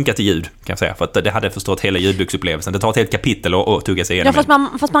 Inte funkat i ljud kan jag säga. För att det hade förstått hela ljudboksupplevelsen. Det tar ett helt kapitel och tugga sig igenom. Ja,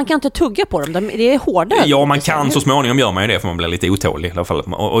 fast man kan inte tugga på dem. Det är hårda. Ja, man kan. Så småningom gör man ju det för man blir lite otålig i alla fall.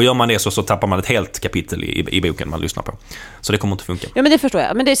 Och gör man det så tappar man ett helt kapitel i boken man lyssnar på. Så det kommer inte funka. Ja, men det förstår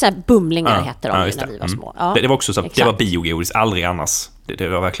jag. Men det är så här bumlingar heter de när vi var små. Ja, det var också så. Det var biogodis. Aldrig annars. Det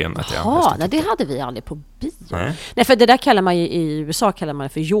var verkligen att det hade vi aldrig på bio. Nej, för det där kallar man ju i USA kallar man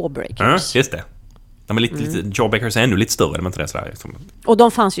det för jawbreakers. Just det. De är lite jawbreakers är ännu lite större, men inte det Sverige. Och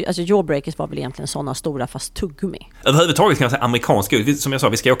de fanns ju, alltså jawbreakers var väl egentligen sådana stora fast tuggummi. Överhuvudtaget kan jag säga amerikansk godis. Som jag sa,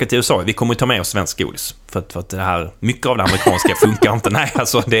 vi ska åka till USA. Vi kommer att ta med oss svensk godis. För att det här, mycket av det amerikanska funkar inte. Nej,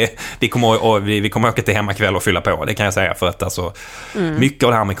 alltså vi kommer åka till hemmakväll och fylla på. Det kan jag säga för att alltså mycket av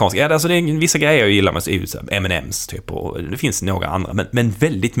det här amerikanska. Alltså det är vissa grejer jag gillar med M&M's typ och det finns några andra, men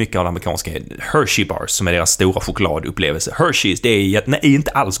väldigt mycket av det amerikanska är Hershey bars som är deras stora chokladupplevelse. Hershey's, det är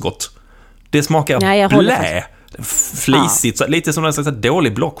inte alls gott. Det smakar blä. Flisigt, lite som en slags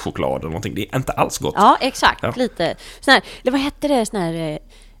dålig blockchoklad eller någonting. Det är inte alls gott. Ja, exakt. Lite sån här, vad hette det? Sån här,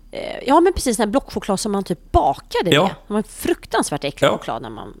 ja, men precis sån här blockchoklad som man typ bakade med. Det var en fruktansvärt äcklig choklad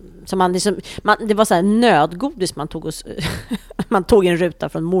när det var så här nödgodis man tog en ruta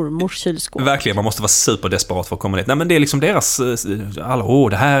från mormors kylskåp. Verkligen, man måste vara superdesperat för att komma dit. Nej, men det är liksom deras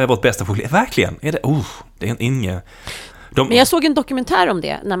det här är vårt bästa choklad. Verkligen. Är det det är inget. Men jag såg en dokumentär om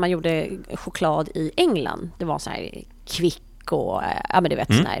det när man gjorde choklad i England. Det var så här Kvick och ja men du vet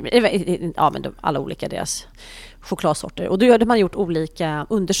alla olika deras chokladsorter. Och då hade man gjort olika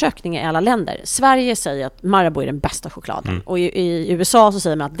undersökningar i alla länder. Sverige säger att Marabou är den bästa chokladen. Och i USA så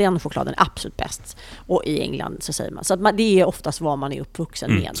säger man att den chokladen är absolut bäst. Och i England så säger man. Så att det är oftast vad man är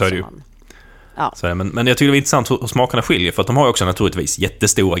uppvuxen med. Så är det ju. Så, men jag tycker det var intressant hur smakerna skiljer, för att de har ju också naturligtvis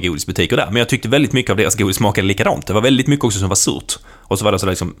jättestora godisbutiker där. Men jag tyckte väldigt mycket av deras godis smakade likadant. Det var väldigt mycket också som var surt. Och så var det så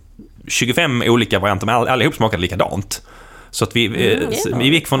liksom 25 olika varianter, men allihop smakade likadant. Så att vi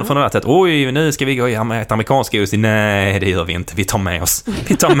gick från det där till att oj, nu ska vi gå och äta amerikansk godis. Nej, det gör vi inte. Vi tar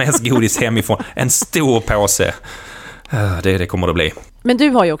med oss godis hemifrån. En stor påse. Det kommer det bli. Men du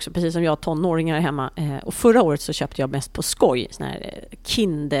har ju också, precis som jag, tonåringar hemma. Och förra året så köpte jag mest på skoj såna här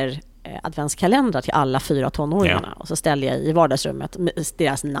Kinder adventskalendrar till alla 4 tonåringarna. Ja. Och så ställde jag i vardagsrummet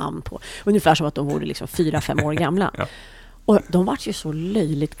deras namn på. Ungefär som att de vore liksom 4-5 år gamla. Ja. Och de var ju så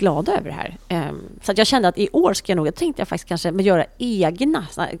löjligt glada över det här. Så att jag kände att i år ska jag tänkte jag faktiskt kanske göra egna,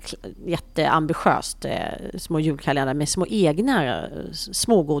 jätteambitiöst små julkalendrar med små egna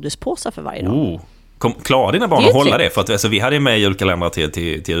smågodispåsar för varje dag. Klarar dina barn att hålla det? För att alltså, vi hade med julkalendrar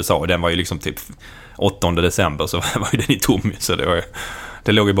till USA och den var ju liksom typ 8 december så var ju den i tom. Så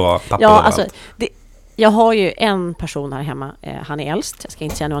det låg ju bara papper överallt. Alltså, jag har ju en person här hemma, han är äldst, jag ska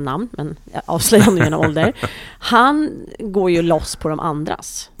inte säga några namn, men jag avslöjar honom genom ålder. Han går ju loss på de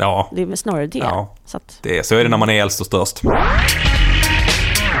andras. Ja. Det är väl snarare det. Ja. Så är det när man är äldst och störst.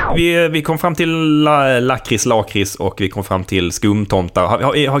 Vi kom fram till lakrits och vi kom fram till skumtomtar.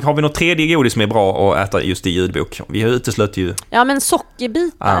 Har vi något tredje godis som är bra att äta just i ljudbok? Vi har uteslutit ju... Ja, men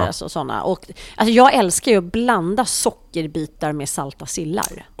sockerbitar, alltså sådana. Och, alltså, jag älskar ju att blanda sockerbitar med salta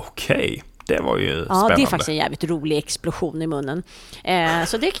sillar. Okej. Det var ju spännande. Det är faktiskt en jävligt rolig explosion i munnen.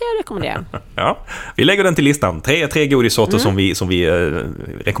 Så det kan jag rekommendera. Ja, vi lägger den till listan. 3 godissorter som vi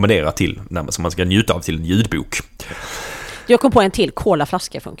rekommenderar till, som man ska njuta av till en ljudbok. Jag kom på en till.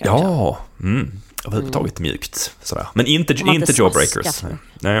 Kolaflaskor funkar också. Ja, överhuvudtaget mjukt. Sådär. Men inte jawbreakers.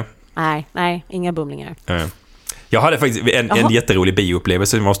 Nej, inga bumlingar. Jag hade faktiskt en jätterolig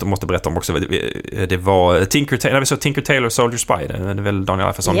bioupplevelse jag måste berätta om också. Det var Tinker Tailor Soldier Spy. Det är väl Daniel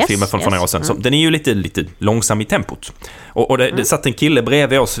Alfredson-filmen från några år sedan. Den är ju lite långsam i tempot. Och det satt en kille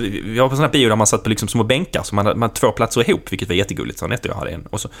bredvid oss. Vi var på sån här bio där man satt på liksom små bänkar. Så man hade 2 platser ihop, vilket var jättegulligt. Så Anette och jag hade en.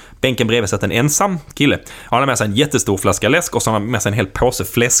 Och så bänken bredvid satt en ensam kille. Han hade med sig en jättestor flaska läsk och så hade han med sig en hel påse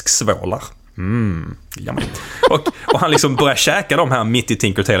fläsksvålar. Och han liksom börjar käka de här mitt i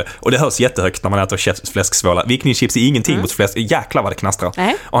Tinker Tailor. Och det hörs jättehögt när man äter fläsksvålar. Vickningschips är ingenting mot fläsk. Jäklar vad det knastrar.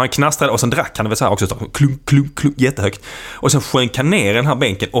 Och han knastrade och sen drack han det så här också. Klunk, klunk, klunk, jättehögt. Och sen sjönk han ner i den här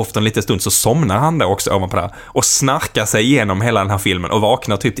bänken. Ofta en liten stund så somnar han där också ovanpå det här. Och snarkar sig igenom hela den här filmen. Och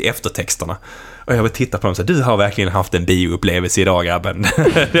vaknar typ till eftertexterna. Och jag vill titta på dem och säga, du har verkligen haft en bioupplevelse idag, grabben.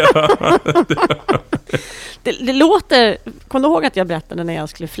 Det låter... Kom du ihåg att jag berättade när jag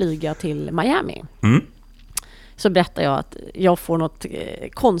skulle flyga till Miami? Så berättade jag att jag får något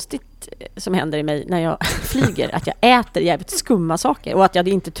konstigt som händer i mig när jag flyger. Att jag äter jävligt skumma saker. Och att jag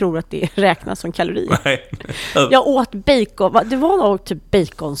inte tror att det räknas som kalorier. Nej. Jag åt bacon. Det var nog typ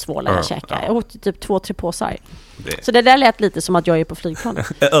baconsvålar jag käkade. Jag åt typ 2-3 påsar. Så det där lät lite som att jag är på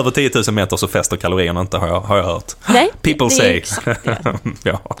flygplanet. Över 10 000 meter så fäster kalorierna inte, har jag hört. Nej, People det say. Är exakt det.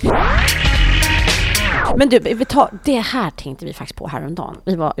 Ja. Men du, det här tänkte vi faktiskt på häromdagen.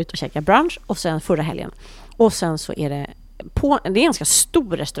 Vi var ute och käkade brunch och sen förra helgen. Och sen så är det det är en ganska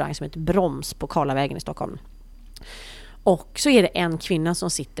stor restaurang som heter Broms på Karlavägen i Stockholm. Och så är det en kvinna som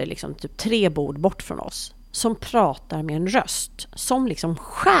sitter liksom typ 3 bord bort från oss. Som pratar med en röst som liksom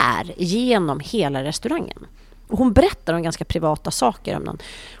skär genom hela restaurangen. Och hon berättar om ganska privata saker om någon.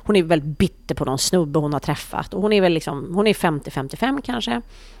 Hon är väldigt bitter på någon snubbe hon har träffat. Och hon är väl liksom, hon är 50-55 kanske.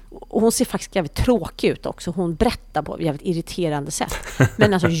 Och hon ser faktiskt jävligt tråkig ut också. Hon berättar på ett jävligt irriterande sätt.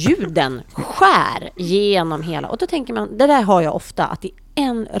 Men alltså ljuden skär genom hela. Och då tänker man, det där har jag ofta. Att det är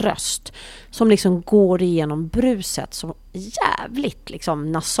en röst som liksom går igenom bruset. Så jävligt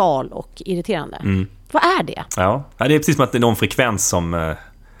liksom nasal och irriterande. Vad är det? Ja, det är precis som att det är någon frekvens som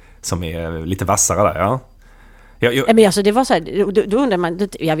är lite vassare där, ja. Men alltså det var så här, då undrar man,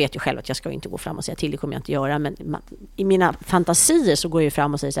 jag vet ju själv att jag ska inte gå fram och säga till, det kommer jag inte göra, men i mina fantasier så går jag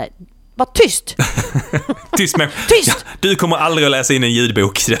fram och säger så här, var tyst! Tyst! Ja, du kommer aldrig att läsa in en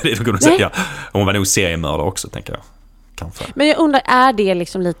ljudbok, det kommer du säga. Hon var nog seriemördare också, tänker jag. Kanske. Men jag undrar, är det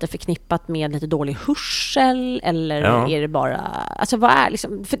liksom lite förknippat med lite dålig hörsel eller är det bara, alltså vad är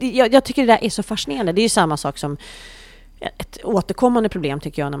liksom, för jag tycker det där är så fascinerande. Det är ju samma sak som ett återkommande problem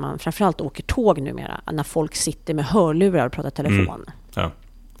tycker jag när man framförallt åker tåg numera, när folk sitter med hörlurar och pratar telefon. Ja.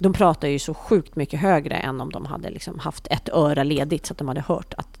 de pratar ju så sjukt mycket högre än om de hade liksom haft ett öra ledigt så att de hade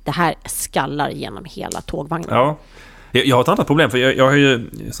hört att det här skallar genom hela tågvagnen. Ja. Jag har ett annat problem, för jag har ju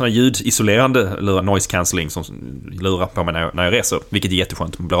såna ljudisolerande lurar, noise cancelling som lurar på mig när jag reser, vilket är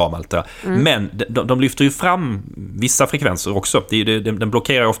jätteskönt, man blir av allt det där. Men de lyfter ju fram vissa frekvenser också. Den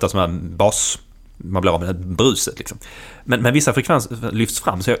blockerar ju ofta som en bas, man blir av med bruset liksom. Men vissa frekvenser lyfts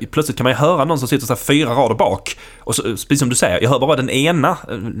fram, så plötsligt kan man ju höra någon som sitter så här 4 rader bak, och så, precis som du säger, jag hör bara den ena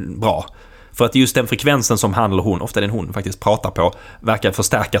bra. För att just den frekvensen som han eller hon, ofta den hon faktiskt pratar på, verkar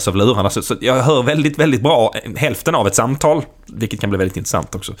förstärkas av lurarna. Så jag hör väldigt, väldigt bra hälften av ett samtal, vilket kan bli väldigt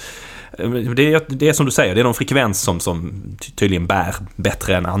intressant också. Det är som du säger, det är någon frekvens som tydligen bär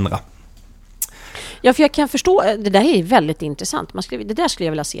bättre än andra. Ja, för jag kan förstå, det där är väldigt intressant. Det där skulle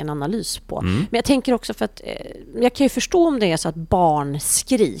jag vilja se en analys på. Men jag tänker också för att jag kan ju förstå om det är så att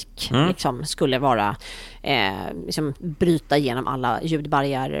barnskrik liksom skulle vara liksom bryta igenom alla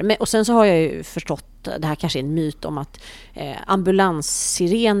ljudbarriärer. Och sen så har jag ju förstått, det här kanske är en myt om att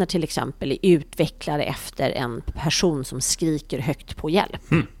ambulanssirener till exempel är utvecklade efter en person som skriker högt på hjälp.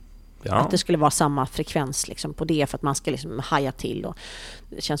 Ja. Att det skulle vara samma frekvens liksom på det, för att man ska liksom haja till, och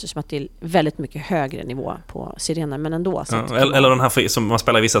det känns ju som att det är väldigt mycket högre nivå på sirener, men ändå så eller den här som man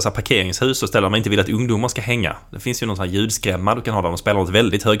spelar i vissa så här parkeringshus och ställer man inte vill att ungdomar ska hänga. Det finns ju någon sån här ljudskrämma du kan ha där de spelar ett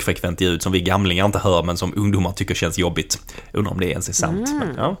väldigt högfrekvent ljud som vi gamlingar inte hör, men som ungdomar tycker känns jobbigt. Undrar om det ens är sant.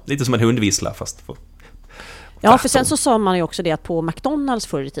 Men, lite som en hundvissla fast för... Ja, för sen så sa man ju också det att på McDonalds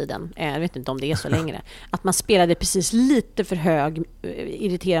förr i tiden, jag vet inte om det är så längre, att man spelade precis lite för hög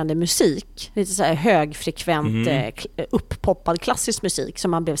irriterande musik, lite så här högfrekvent upppoppad klassisk musik,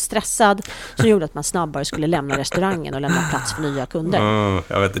 som man blev stressad, som gjorde att man snabbare skulle lämna restaurangen och lämna plats för nya kunder.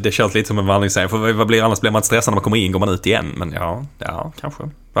 Jag vet, det känns lite som en vandringssägen, för annars blir man stressad när man kommer in, går man ut igen, men ja kanske.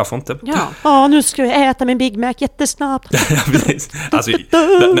 Varför inte? Ja, nu ska jag äta min Big Mac jättesnabbt. Alltså,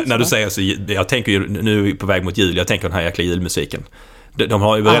 när du säger så, jag tänker ju nu på väg mot jul, jag tänker den här jäkla julmusiken. De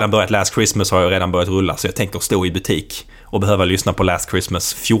har ju redan börjat, Last Christmas har ju redan börjat rulla, så jag tänker stå i butik och behöva lyssna på Last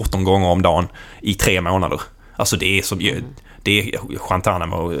Christmas 14 gånger om dagen i 3 månader. Alltså det är som... Det är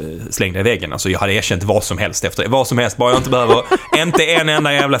Guantanamo och slängde i väggen. Alltså jag hade erkänt vad som helst efter. Vad som helst, bara jag inte behöver inte en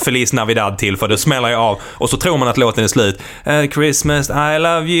enda jävla Feliz Navidad till, för det smäller jag av. Och så tror man att låten är slut. Christmas, I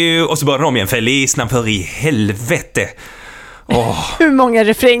love you. Och så börjar de igen. Feliz Navidad, för i helvete. Hur många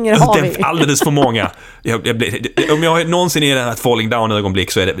refränger har vi? Alldeles för många. Om jag någonsin är i ett falling down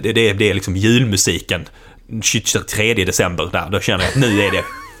ögonblick, så är det är liksom julmusiken. 23 december där. Då känner jag att nu är det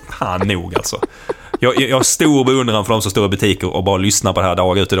fan nog alltså. Jag har stor beundran för de som står i butiker och bara lyssnar på det här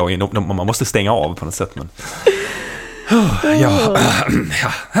dag ut och dag in. Man måste stänga av på något sätt. Men...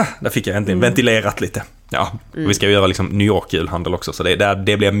 där fick jag äntligen ventilerat lite. Vi ska ju göra liksom New York julhandel också, så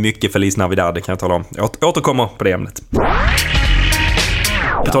det blir mycket Feliz Navidad, det kan jag tala om. Jag återkommer på det ämnet.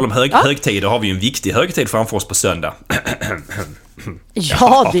 På tal om högtider har vi ju en viktig högtid framför oss på söndag.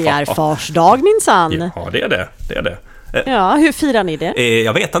 Ja, det är Fars dag minsann. Ja, det är det. Ja, hur firar ni det?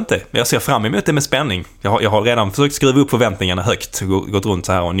 Jag vet inte, men jag ser fram emot det med spänning. Jag har redan försökt skriva upp förväntningarna högt. Gått runt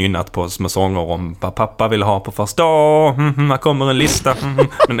så här och nynnat på små sånger om vad pappa vill ha på första dag. Här kommer en lista.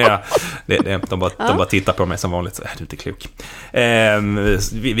 Men de bara tittar på mig som vanligt. Så, du är inte klok.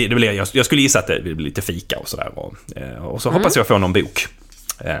 Jag skulle gissa att det blir lite fika och sådär. Och så hoppas jag få någon bok.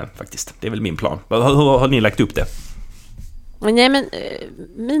 Faktiskt, det är väl min plan. Hur har ni lagt upp det? Nej, men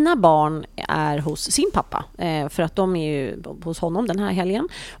mina barn är hos sin pappa, för att de är ju hos honom den här helgen,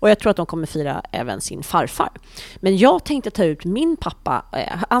 och jag tror att de kommer fira även sin farfar. Men jag tänkte ta ut min pappa,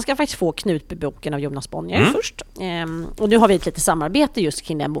 han ska faktiskt få Knutbyboken av Jonas Bonnier först, och nu har vi ett litet samarbete just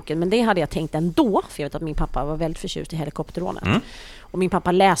kring den boken, men det hade jag tänkt ändå, för jag vet att min pappa var väldigt förtjust i Helikopterrånet. Och min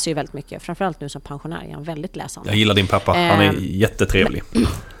pappa läser ju väldigt mycket, framförallt nu som pensionär är han väldigt läsande. Jag gillar din pappa, han är jättetrevlig.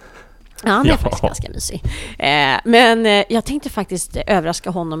 Ja, han är faktiskt ganska mysig. Men jag tänkte faktiskt överraska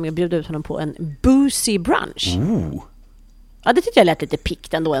honom med att bjuda ut honom på en boozy brunch. Ja, det tyckte jag lät lite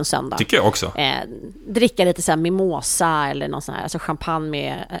pikt ändå en söndag. Tycker jag också. Dricka lite så här mimosa eller någon sån här, alltså champagne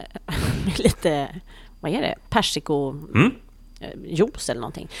med lite, vad är det? Persiko... juice eller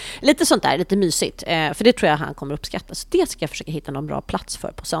någonting. Lite sånt där, lite mysigt. För det tror jag han kommer uppskatta. Så det ska jag försöka hitta någon bra plats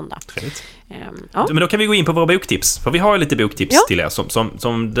för på söndag. Men då kan vi gå in på våra boktips. För vi har ju lite boktips till er.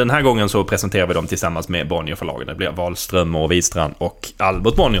 Som den här gången så presenterar vi dem tillsammans med Bonnier-förlagen. Det blir Wahlström och Wistrand och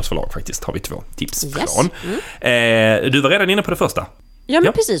Albert Bonniers förlag faktiskt. Har vi 2 tips från. Du var redan inne på det första. Ja,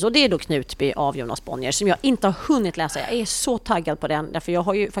 men precis. Och det är då Knutby av Jonas Bonnier som jag inte har hunnit läsa. Jag är så taggad på den. Därför jag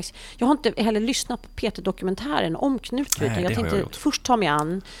har inte heller lyssnat på Peter-dokumentären om Knutby. Nej, jag tänkte först ta mig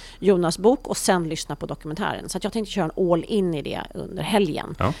an Jonas bok och sen lyssna på dokumentären. Så att jag tänkte köra en all in i det under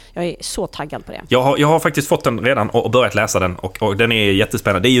helgen. Ja. Jag är så taggad på det. Jag har faktiskt fått den redan och börjat läsa den. Och den är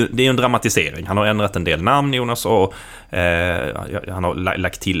jättespännande. Det är ju en dramatisering. Han har ändrat en del namn, Jonas, och han har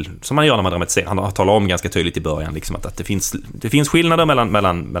lagt till, som man gör när man dramatiserar. Han har talat om ganska tydligt i början liksom, att det finns skillnader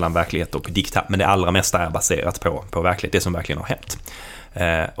mellan verklighet och dikt, men det allra mesta är baserat på verklighet, det som verkligen har hänt.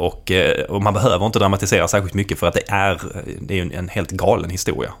 Och man behöver inte dramatisera särskilt mycket för att det är en helt galen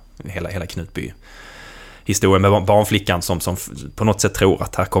historia, hela Knutby. Historien med barnflickan som på något sätt tror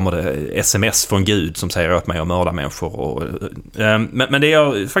att här kommer det sms från Gud som säger åt mig att mörda människor. Men det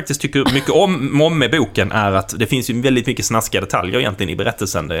jag faktiskt tycker mycket om med boken är att det finns ju väldigt mycket snaskiga detaljer egentligen i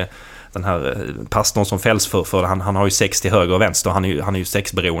berättelsen. Den här pastorn som fälls för han har ju sex till höger och vänster. Han är ju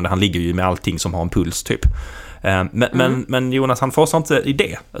sexberoende. Han ligger ju med allting som har en puls typ. Men Jonas, han får inte i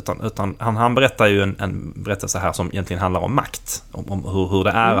det, utan han berättar ju en berättelse här som egentligen handlar om makt, om hur det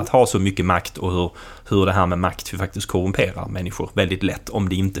är att ha så mycket makt och hur det här med makt faktiskt korrumperar människor väldigt lätt om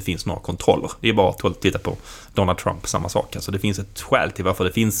det inte finns några kontroller. Det är bara att titta på Donald Trump, samma sak. Alltså det finns ett skäl till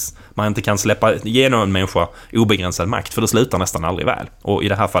varför man inte kan släppa igenom en människa obegränsad makt, för det slutar nästan aldrig väl. Och i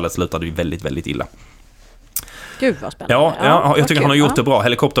det här fallet slutar det ju väldigt, väldigt illa. Gud vad spännande. Ja, jag tycker han har gjort det bra.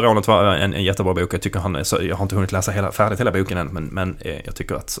 Helikopterrånet var en jättebra bok. Jag har inte hunnit läsa färdigt hela boken än, men jag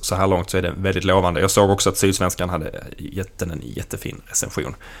tycker att så här långt så är det väldigt lovande. Jag såg också att Sydsvenskan hade gett en jättefin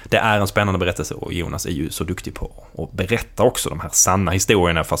recension. Det är en spännande berättelse och Jonas är ju så duktig på att berätta också de här sanna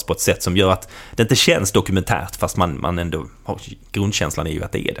historierna, fast på ett sätt som gör att det inte känns dokumentärt, fast man ändå har grundkänslan är ju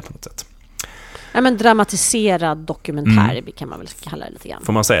att det är det på något sätt. Ja, men dramatiserad dokumentär kan man väl kalla det lite grann.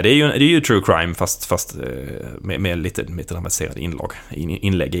 Får man säga. Det är ju true crime fast med lite dramatiserade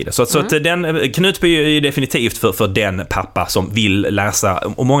inlägg i det. Så att den Knutby är definitivt för den pappa som vill läsa,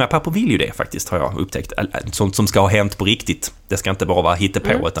 och många pappor vill ju det faktiskt, har jag upptäckt. Sånt som ska ha hänt på riktigt. Det ska inte bara vara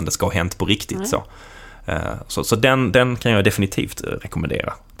hittepå utan det ska ha hänt på riktigt. Så den kan jag definitivt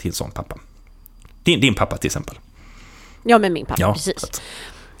rekommendera till sån pappa. Din pappa till exempel. Ja, men min pappa, precis.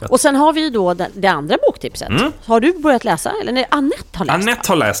 Och sen har vi ju då det andra boktipset. Har du börjat läsa? Eller nej, Annette har läst den.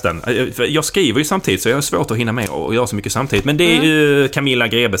 Annette har läst den. Jag skriver ju samtidigt så jag har svårt att hinna med och göra så mycket samtidigt. Men det är ju Camilla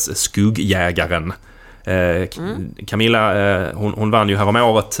Grebes Skuggjägaren. Camilla, hon vann ju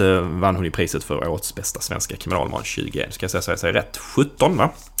häromåret, vann hon i priset för årets bästa svenska kriminalroman 20. Ska jag säga rätt? 17, va?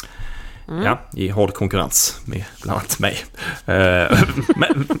 Ja, i hård konkurrens med bland annat mig.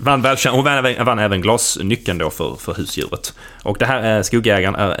 Hon vann även Glasnyckeln då för husdjuret. Och det här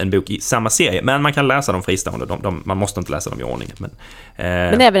Skuggjägaren är en bok i samma serie, men man kan läsa dem fristående. Man måste inte läsa dem i ordning.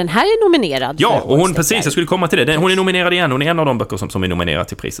 Men även den här är nominerad. Ja, och hon, precis, jag skulle komma till det. Hon är nominerad igen. Hon är en av de böcker som är nominerad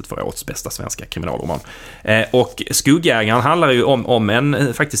till priset för årets bästa svenska kriminalroman. Och Skuggjägaren handlar ju om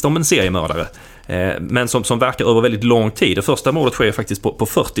en seriemördare. Men som verkar över väldigt lång tid. Det första mordet sker faktiskt på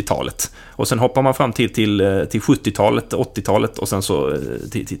 40-talet. Och sen hoppar man fram till 70-talet, 80-talet och sen så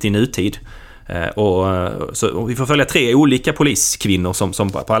till nutid. Och vi får följa 3 olika poliskvinnor som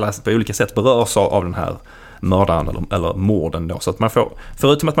på olika sätt berörs av den här mördaren eller morden då. Så att man får,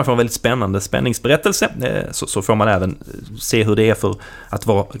 förutom att man får en väldigt spännande spänningsberättelse, så får man även se hur det är för att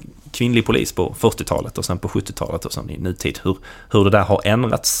vara kvinnlig polis på 40-talet och sen på 70-talet och sen i nutid. Hur det där har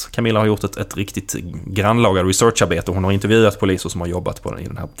ändrats. Camilla har gjort ett riktigt grannlaga researcharbete och hon har intervjuat poliser som har jobbat på den i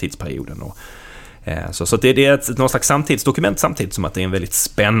den här tidsperioden. Så det är någon slags samtidsdokument samtidigt som att det är en väldigt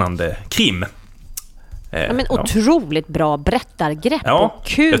spännande krim. Otroligt bra berättargrepp och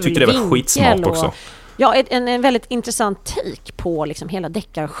kul. Jag tyckte det var skitsmart också. Ja, en väldigt intressant take på liksom hela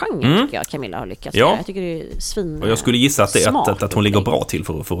deckargenren tycker jag Camilla har lyckats med. Jag tycker det är svin. Och jag skulle gissa att hon ligger bra till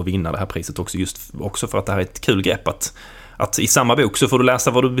för att vinna det här priset också för att det här är ett kul grepp att i samma bok så får du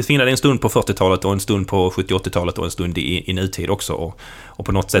läsa vad du befinner dig en stund på 40-talet och en stund på 70-80-talet och en stund i nutid också och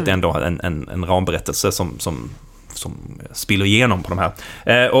på något sätt ändå en ramberättelse som spiller igenom på de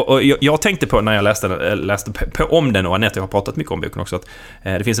här. Och jag tänkte på när jag läste på om den, och Annette har pratat mycket om boken också, att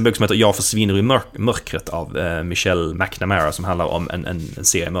det finns en bok som heter Jag försvinner i mörkret av Michelle McNamara som handlar om en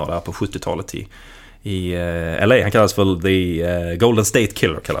seriemördare på 70-talet i LA. Han kallas för The Golden State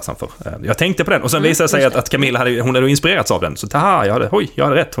Killer kallas han för. Jag tänkte på den och sen visade det sig att Camilla hade inspirerats av den. Så jag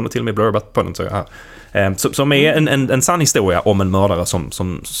hade rätt. Hon har till och med blurbat på den så jag som är en sann historia om en mördare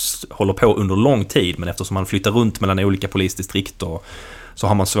som håller på under lång tid, men eftersom han flyttar runt mellan olika polisdistrikt och så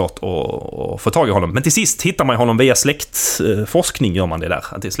har man svårt att få tag i honom. Men till sist hittar man honom via släktforskning, gör man det där.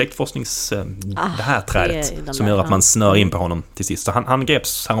 Det är släktforsknings det här trädet som gör att man snör in på honom till sist. Så han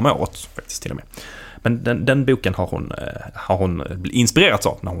greps här om året faktiskt till och med. Men den boken har hon inspirerats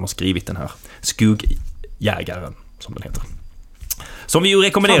av när hon har skrivit den här Skuggjägaren, som den heter. Som vi ju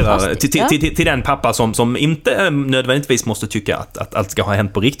rekommenderar till den pappa som inte nödvändigtvis måste tycka att allt ska ha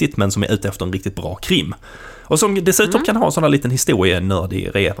hänt på riktigt, men som är ute efter en riktigt bra krim. Och som dessutom kan ha en sån här liten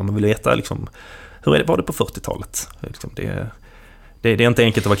historienördig rep om man vill veta liksom, hur var det på 40-talet? Liksom, det är inte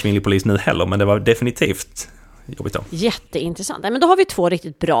enkelt att vara kvinnlig polis nu heller, men det var definitivt jobbigt då. Jätteintressant. Men då har vi 2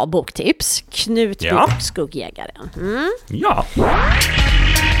 riktigt bra boktips. Knutby och Skuggjägaren. Ja.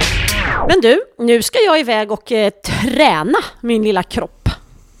 Men du, nu ska jag iväg och träna min lilla kropp.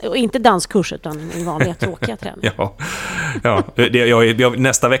 Och inte danskurs utan min vanliga tråkiga träning.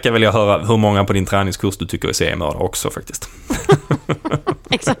 Nästa vecka vill jag höra hur många på din träningskurs du tycker är seriemördare också faktiskt.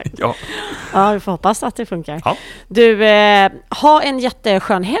 Exakt. Ja, vi får hoppas att det funkar. Ja. Du, ha en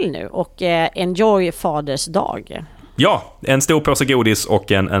jätteskön helg nu och enjoy Faders dag. Ja, en stor påse godis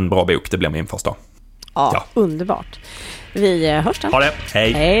och en bra bok. Det blir min första. Ja, underbart. Vi hörs då. Ha det.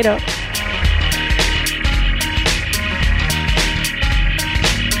 Hej. Hej då.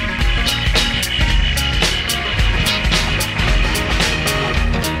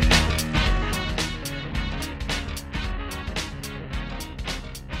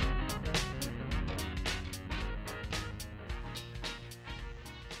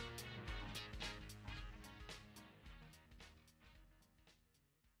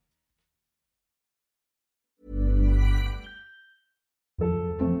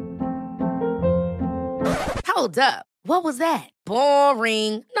 Hold up. What was that?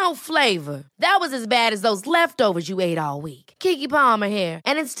 Boring. No flavor. That was as bad as those leftovers you ate all week. Keke Palmer here,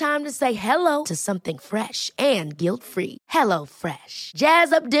 and it's time to say hello to something fresh and guilt-free. Hello Fresh.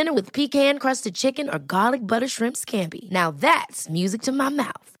 Jazz up dinner with pecan-crusted chicken or garlic butter shrimp scampi. Now that's music to my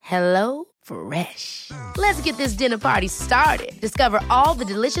mouth. Hello Fresh. Let's get this dinner party started. Discover all the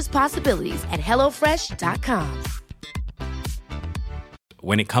delicious possibilities at hellofresh.com.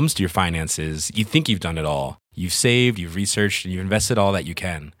 When it comes to your finances, you think you've done it all. You've saved, you've researched, and you've invested all that you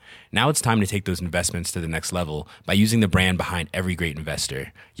can. Now it's time to take those investments to the next level by using the brand behind every great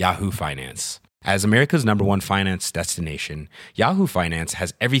investor, Yahoo Finance. As America's #1 finance destination, Yahoo Finance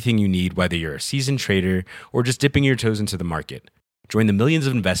has everything you need, whether you're a seasoned trader or just dipping your toes into the market. Join the millions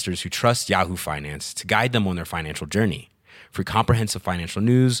of investors who trust Yahoo Finance to guide them on their financial journey. For comprehensive financial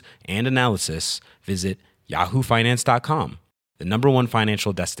news and analysis, visit yahoofinance.com. The #1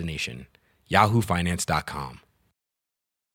 financial destination, yahoofinance.com.